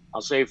game.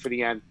 I'll save for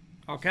the end.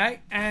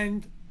 Okay,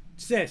 and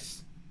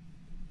Sis.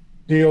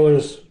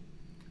 Steelers.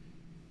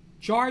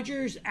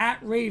 Chargers at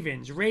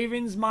Ravens.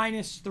 Ravens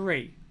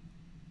 -3.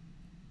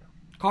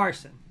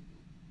 Carson.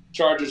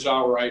 Chargers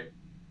outright.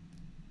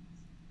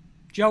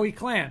 Joey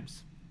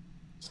Clams.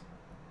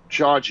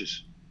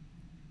 Chargers.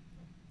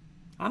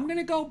 I'm going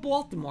to go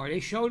Baltimore. They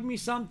showed me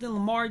something.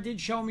 Lamar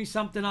did show me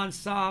something on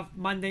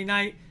Monday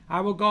night. I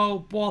will go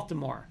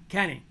Baltimore.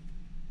 Kenny.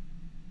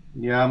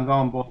 Yeah, I'm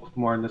going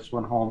Baltimore in this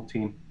one, home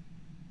team.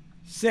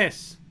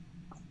 Sis.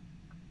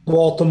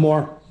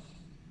 Baltimore.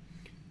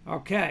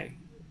 Okay.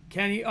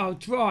 Kenny. Oh,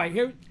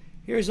 Troy.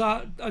 Here's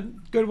a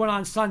good one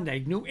on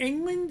Sunday. New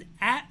England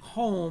at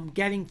home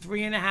getting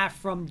 3.5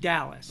 from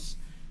Dallas.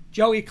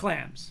 Joey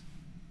Clams.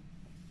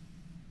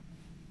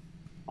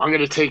 I'm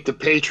going to take the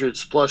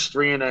Patriots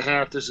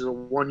 +3.5. This is a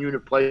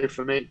 1-unit play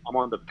for me. I'm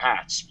on the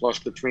Pats plus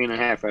the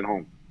 3.5 at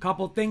home.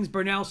 Couple things.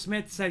 Burnell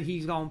Smith said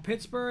he's going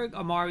Pittsburgh.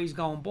 Amari's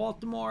going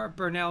Baltimore.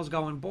 Burnell's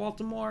going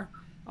Baltimore.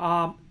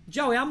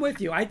 Joey, I'm with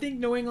you. I think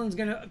New England's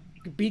going to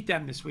beat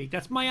them this week.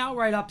 That's my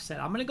outright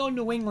upset. I'm going to go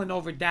New England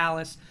over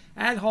Dallas.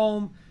 At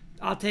home,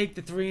 I'll take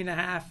the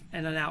 3.5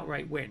 and an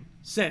outright win.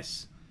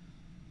 Sis.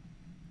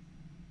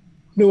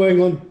 New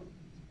England.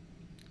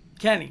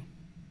 Kenny.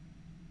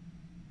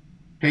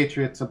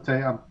 Patriots.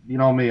 You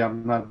know me.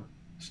 I'm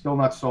still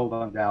not sold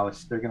on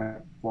Dallas. They're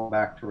gonna fall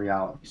back to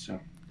reality soon.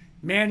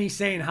 Manny's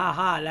saying,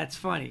 "Ha, that's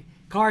funny."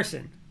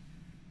 Carson.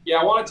 Yeah,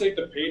 I want to take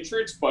the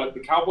Patriots, but the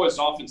Cowboys'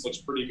 offense looks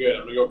pretty good.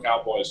 I'm gonna go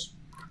Cowboys.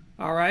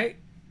 All right.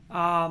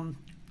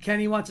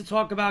 Kenny wants to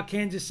talk about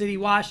Kansas City,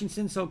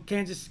 Washington. So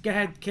go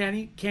ahead,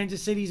 Kenny.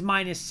 Kansas City's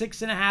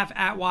 -6.5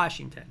 at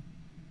Washington.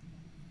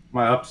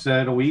 My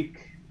upset of the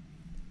week.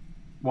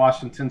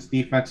 Washington's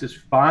defense is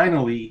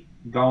finally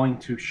going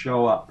to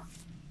show up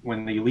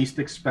when they least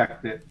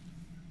expect it.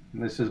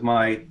 And this is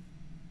my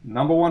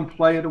number one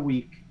play of the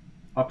week,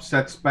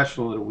 upset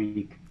special of the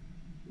week.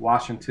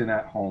 Washington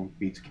at home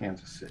beats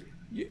Kansas City.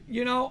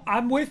 You know,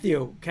 I'm with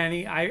you,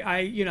 Kenny. I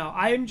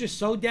am just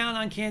so down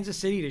on Kansas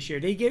City this year.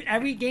 They get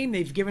every game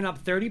they've given up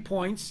 30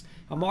 points.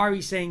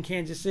 Amari's saying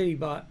Kansas City,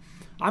 but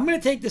I'm going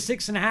to take the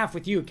 6.5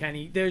 with you,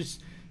 Kenny.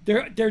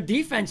 Their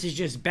defense is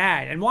just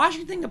bad, and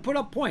Washington can put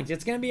up points.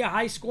 It's going to be a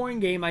high-scoring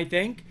game, I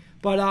think.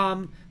 But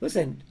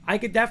listen, I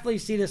could definitely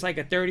see this like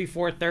a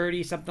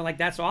 34-30, something like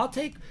that. So I'll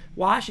take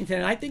Washington,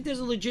 and I think there's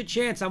a legit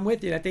chance, I'm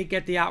with you, that they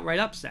get the outright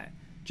upset.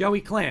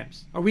 Joey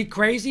Clams. Are we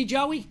crazy,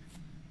 Joey?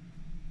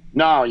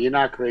 No, you're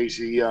not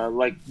crazy.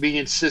 Like me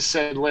and Sis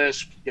said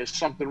last week, there's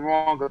something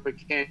wrong up in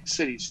Kansas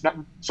City.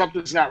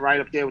 Something's not right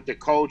up there with the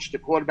coach, the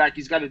quarterback.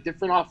 He's got a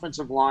different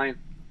offensive line.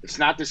 It's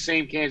not the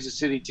same Kansas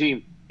City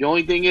team. The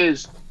only thing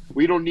is,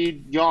 we don't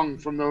need Young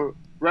from the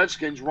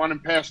Redskins running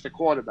past the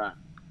quarterback.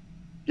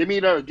 Give me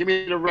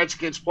the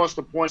Redskins plus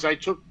the points. I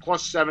took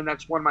 +7.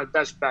 That's one of my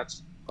best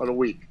bets of the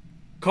week.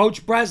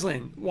 Coach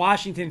Breslin,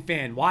 Washington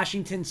fan.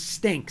 Washington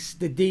stinks.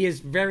 The D is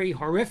very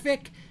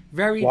horrific,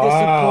 very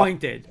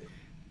disappointed.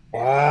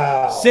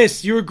 Wow.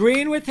 Sis, you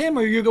agreeing with him,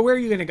 or where are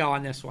you going to go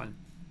on this one?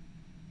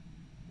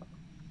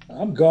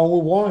 I'm going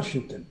with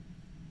Washington.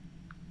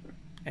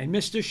 And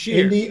Mr.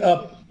 Shear.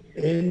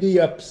 In the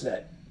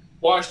upset.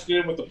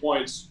 Washington with the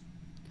points.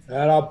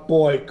 That our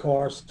boy,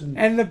 Carson.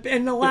 And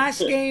the last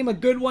game, a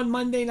good one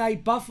Monday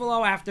night,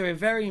 Buffalo, after a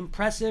very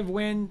impressive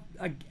win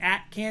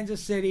at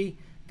Kansas City,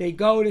 they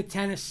go to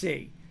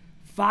Tennessee.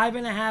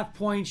 5.5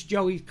 points,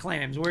 Joey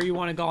Clams. Where you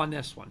want to go on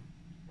this one?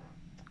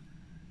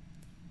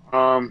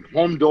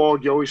 Home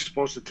dog, you're always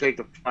supposed to take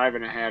the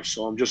 5.5,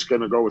 so I'm just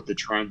going to go with the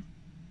trend.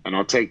 And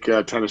I'll take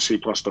Tennessee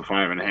plus the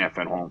 5.5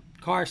 at home.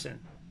 Carson.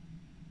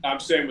 I'm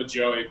staying with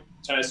Joey.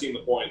 Tennessee in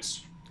the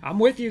points. I'm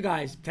with you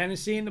guys.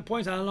 Tennessee in the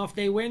points. I don't know if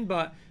they win,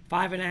 but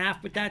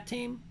 5.5 with that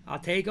team, I'll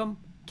take them.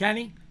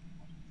 Kenny?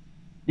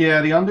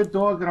 Yeah, the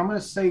underdog, and I'm going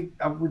to say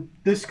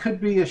this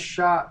could be a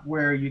shot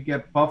where you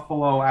get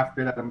Buffalo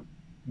after that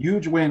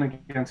huge win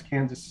against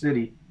Kansas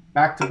City.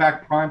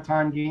 Back-to-back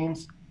primetime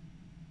games.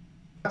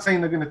 I'm not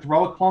saying they're going to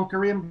throw a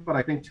clunker in, but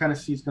I think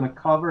Tennessee's going to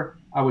cover.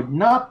 I would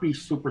not be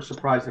super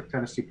surprised if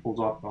Tennessee pulls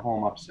off the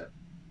home upset.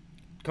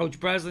 Coach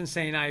Breslin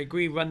saying, I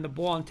agree, run the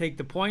ball and take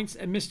the points.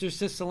 And Mr.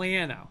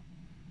 Siciliano.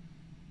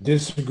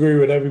 Disagree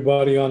with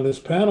everybody on this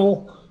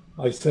panel.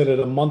 I said it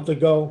a month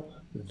ago.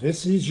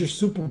 This is your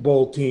Super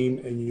Bowl team,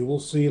 and you will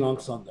see it on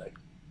Sunday.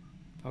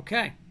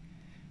 Okay.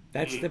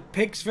 That's the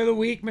picks for the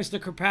week, Mr.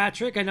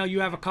 Kirkpatrick. I know you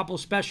have a couple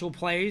special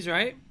plays,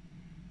 right?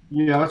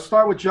 Yeah, let's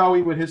start with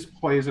Joey with his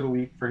plays of the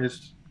week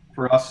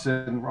for us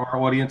and our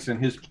audience and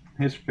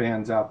his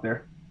fans out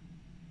there.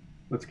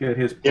 Let's get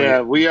his plays.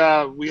 Yeah, we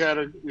had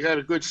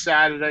a good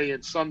Saturday,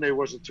 and Sunday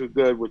wasn't too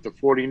good with the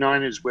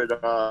 49ers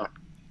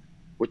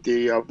with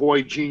the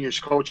boy genius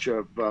coach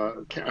of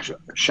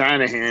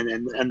Shanahan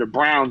and the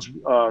Browns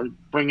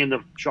bringing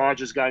the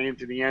Chargers guy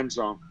into the end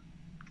zone.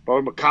 But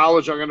in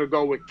college, I'm going to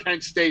go with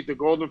Kent State, the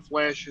Golden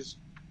Flashes,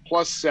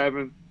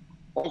 +7.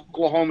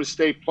 Oklahoma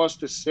State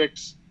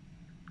 +6.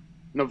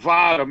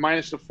 Nevada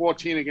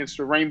 -14 against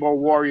the Rainbow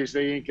Warriors.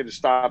 They ain't going to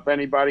stop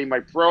anybody. My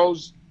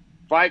pros,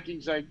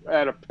 Vikings, I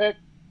had a pick,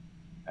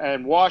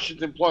 and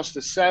Washington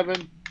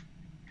 +7.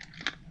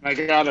 I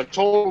got a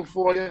total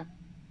for you.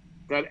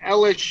 Got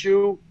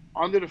LSU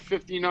under the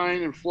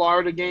 59 in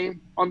Florida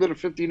game, under the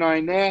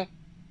 59 there.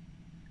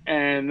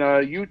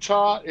 And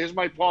Utah is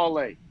my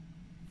parlay.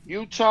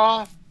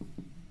 Utah,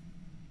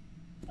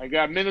 I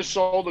got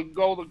Minnesota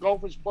the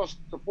Gophers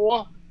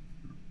 +4.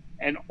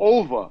 And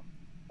over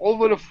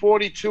the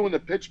 42 in the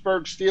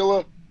Pittsburgh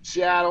Steelers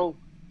Seattle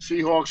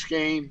Seahawks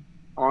game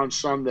on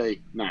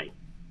Sunday night.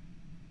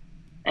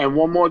 And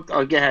one more,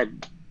 go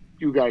ahead.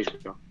 You guys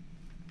go.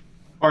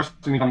 Carson,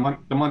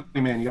 the money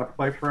man, you got to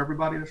play for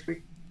everybody this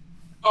week?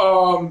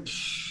 Come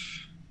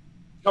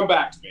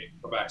back to me.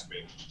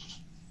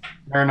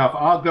 Fair enough.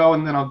 I'll go,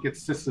 and then I'll get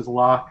Sis's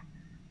lock.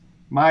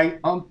 My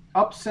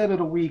upset of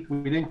the week,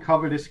 we didn't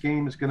cover this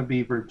game, is going to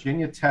be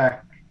Virginia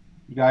Tech.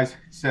 You guys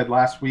said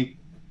last week,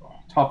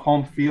 tough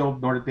home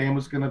field. Notre Dame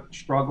was going to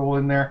struggle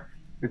in there.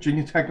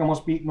 Virginia Tech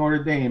almost beat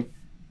Notre Dame.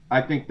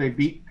 I think they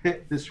beat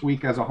Pitt this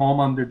week as a home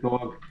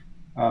underdog.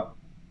 I'm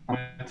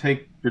going to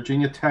take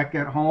Virginia Tech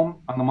at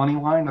home on the money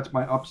line. That's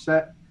my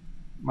upset.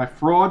 My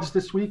frauds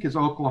this week is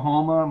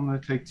Oklahoma. I'm going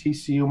to take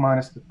TCU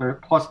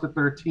plus the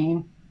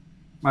 13.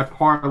 My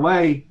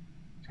parlay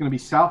is going to be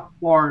South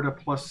Florida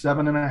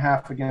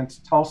 +7.5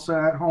 against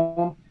Tulsa at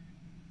home.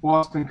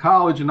 Boston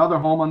College, another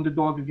home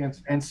underdog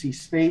against NC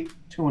State,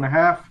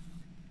 2.5.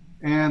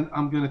 And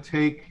I'm going to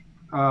take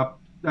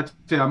that's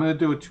it. I'm going to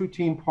do a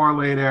 2-team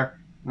parlay there,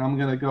 and I'm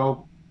going to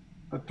go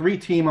a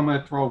 3-team. I'm going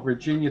to throw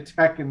Virginia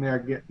Tech in there,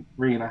 getting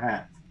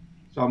 3.5.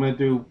 So I'm going to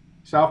do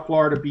South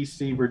Florida,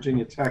 BC,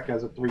 Virginia Tech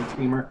as a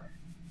 3-teamer.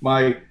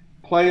 My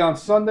play on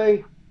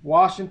Sunday,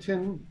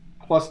 Washington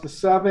plus the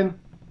 7,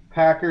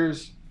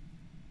 Packers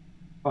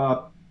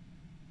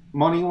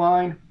money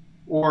line,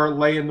 or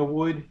lay in the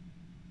wood.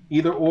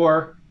 Either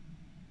or.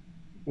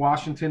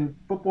 Washington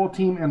football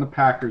team and the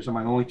Packers are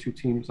my only 2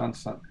 teams on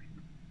Sunday.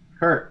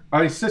 Kurt,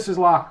 Sis's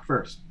lock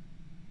first.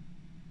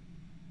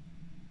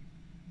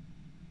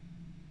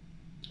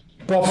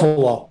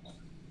 Buffalo.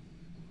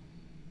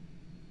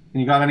 And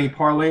you got any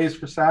parlays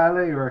for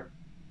Saturday or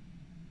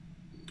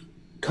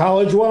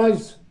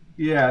college-wise?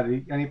 Yeah,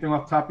 anything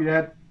off the top of your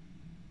head?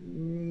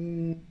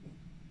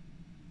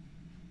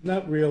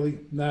 Not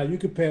really. Nah, you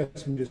could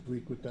pass me this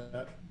week with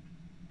that.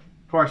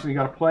 Carson, you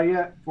got to play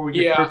yet? Before we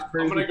get I'm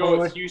going to go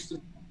with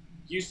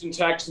Houston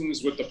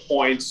Texans with the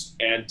points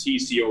and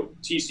TCU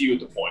with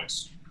the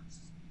points.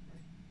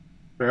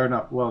 Fair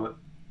enough. Love it.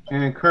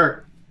 And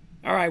Kurt.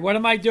 All right, what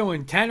am I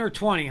doing? 10 or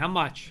 20? How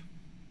much?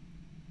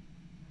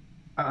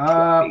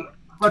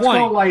 Let's 20.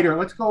 Go lighter.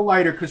 Let's go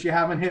lighter because you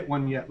haven't hit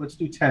one yet. Let's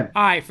do 10.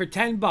 All right, for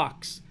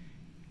 $10.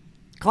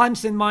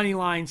 Clemson money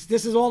lines.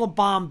 This is all a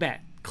bomb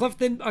bet.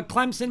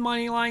 Clemson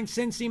money line,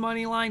 Cincy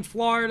money line,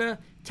 Florida,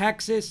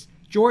 Texas,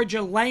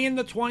 Georgia laying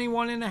the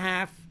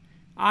 21.5,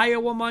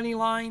 Iowa money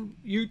line,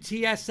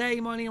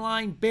 UTSA money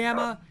line,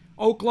 Bama,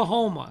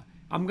 Oklahoma.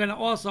 I'm going to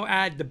also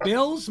add the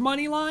Bills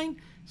money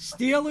line,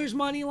 Steelers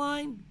money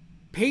line,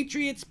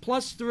 Patriots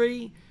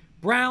 +3,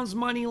 Browns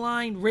money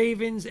line,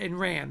 Ravens, and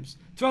Rams.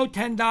 Throw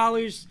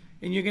 $10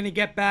 and you're going to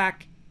get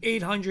back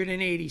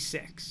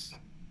 $886.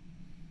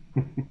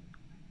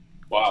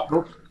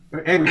 Wow.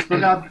 Hey, we still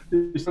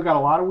got a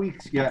lot of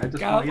weeks yet. I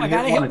got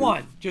to hit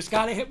one. Just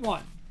got to hit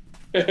one.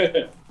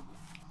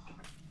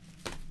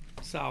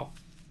 So.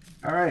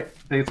 All right.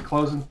 I think it's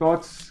closing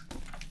thoughts.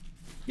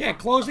 Yeah,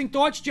 closing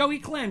thoughts. Joey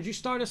Clams, you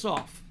start us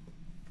off.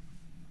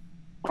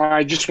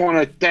 I just want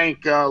to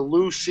thank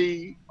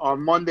Lucy.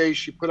 On Monday,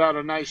 she put out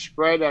a nice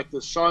spread at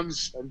the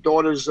Sons and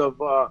Daughters of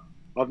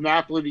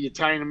Napoli, the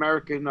Italian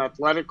American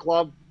Athletic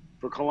Club,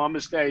 for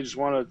Columbus Day. I just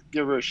want to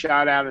give her a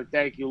shout out and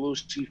thank you,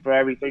 Lucy, for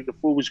everything. The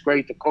food was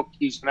great, the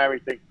cookies and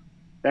everything.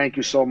 Thank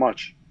you so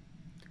much.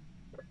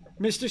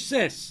 Mr.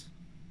 Sis.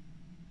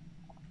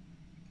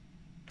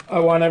 I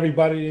want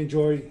everybody to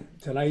enjoy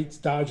tonight's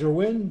Dodger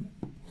win.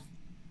 I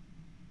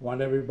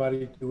want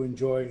everybody to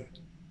enjoy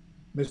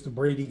Mr.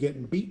 Brady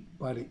getting beat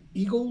by the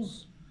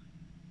Eagles.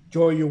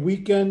 Enjoy your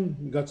weekend.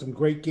 We got some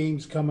great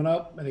games coming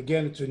up. And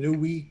again, it's a new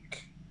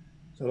week.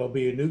 So there'll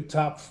be a new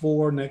top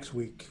 4 next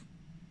week.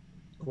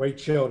 Great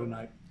show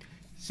tonight.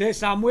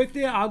 Sis, I'm with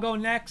you. I'll go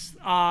next.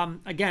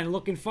 Again,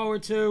 looking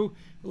forward to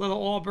a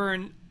little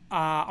Auburn,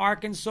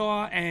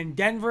 Arkansas, and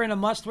Denver in a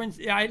must-win.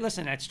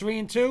 Listen, that's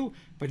 3-2,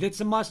 but it's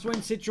a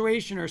must-win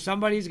situation, or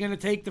somebody's going to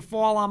take the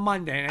fall on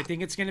Monday, and I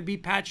think it's going to be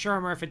Pat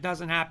Shurmur if it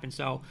doesn't happen.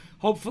 So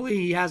hopefully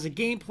he has a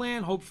game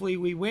plan. Hopefully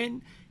we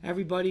win.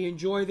 Everybody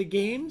enjoy the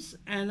games,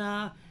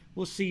 and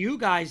we'll see you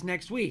guys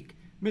next week.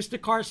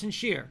 Mr. Carson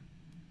Shear.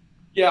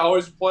 Yeah,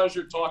 always a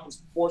pleasure talking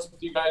sports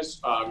with you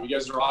guys. You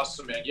guys are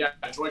awesome, man. Yeah,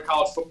 enjoy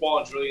college football,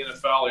 enjoy the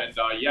NFL, and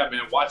yeah,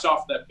 man, watch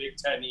out for that Big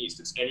Ten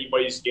East. It's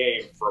anybody's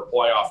game for a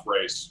playoff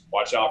race.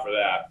 Watch out for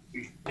that.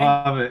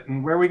 Love it.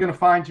 And where are we going to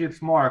find you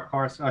tomorrow,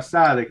 Carson?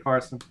 Saturday,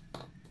 Carson.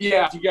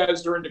 Yeah, if you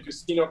guys are into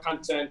casino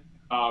content,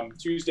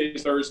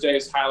 Tuesdays,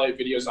 Thursdays, highlight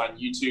videos on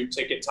YouTube,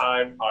 Ticket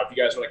Time. If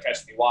you guys want to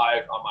catch me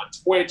live, I'm on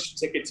Twitch,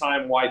 Ticket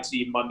Time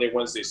YT, Monday,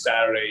 Wednesday,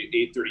 Saturday,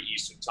 8:30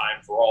 Eastern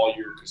Time for all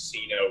your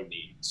casino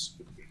needs.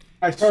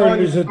 I saw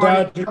you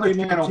started another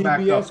channel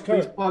back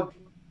up.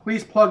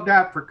 Please plug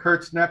that for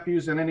Kurt's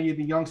nephews and any of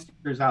the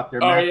youngsters out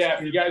there. Oh, yeah.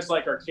 If you guys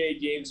like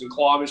arcade games and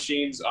claw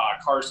machines,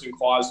 Carson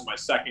Claws is my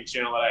second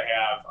channel that I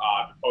have.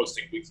 I'm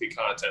posting weekly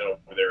content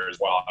over there as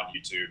well on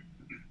YouTube.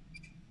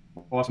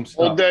 Awesome stuff.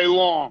 All day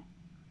long.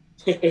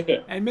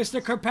 And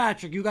Mr.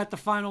 Kirkpatrick, you got the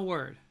final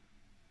word.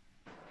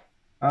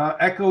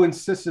 Echoing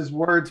Sis's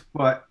words,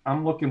 but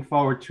I'm looking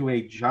forward to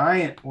a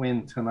giant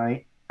win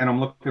tonight. And I'm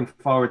looking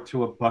forward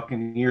to a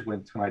Buccaneers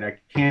win tonight.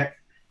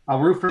 I'll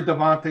root for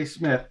Devontae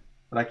Smith,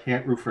 but I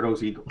can't root for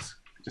those Eagles.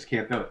 I just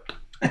can't do it.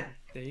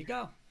 There you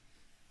go.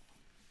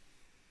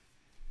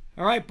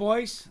 All right,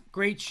 boys.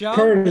 Great show.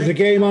 Kurt, is the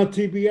game on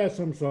TBS?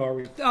 I'm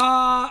sorry.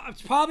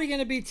 It's probably going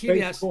to be TBS.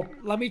 Baseball.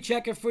 Let me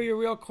check it for you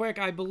real quick.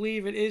 I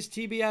believe it is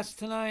TBS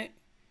tonight.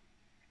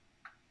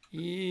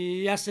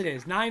 Yes, it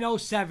is.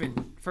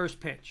 9:07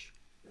 first pitch.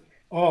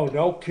 Oh,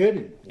 no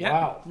kidding. Yep,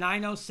 Wow.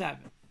 9:07.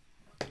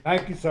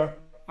 Thank you, sir.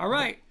 All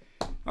right,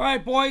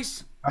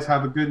 boys. Guys,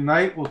 have a good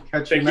night. We'll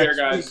catch you next week. Take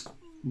care, guys.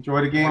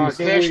 Enjoy the game.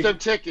 Cash them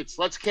tickets.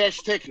 Let's cash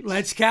tickets.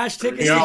 Let's cash tickets.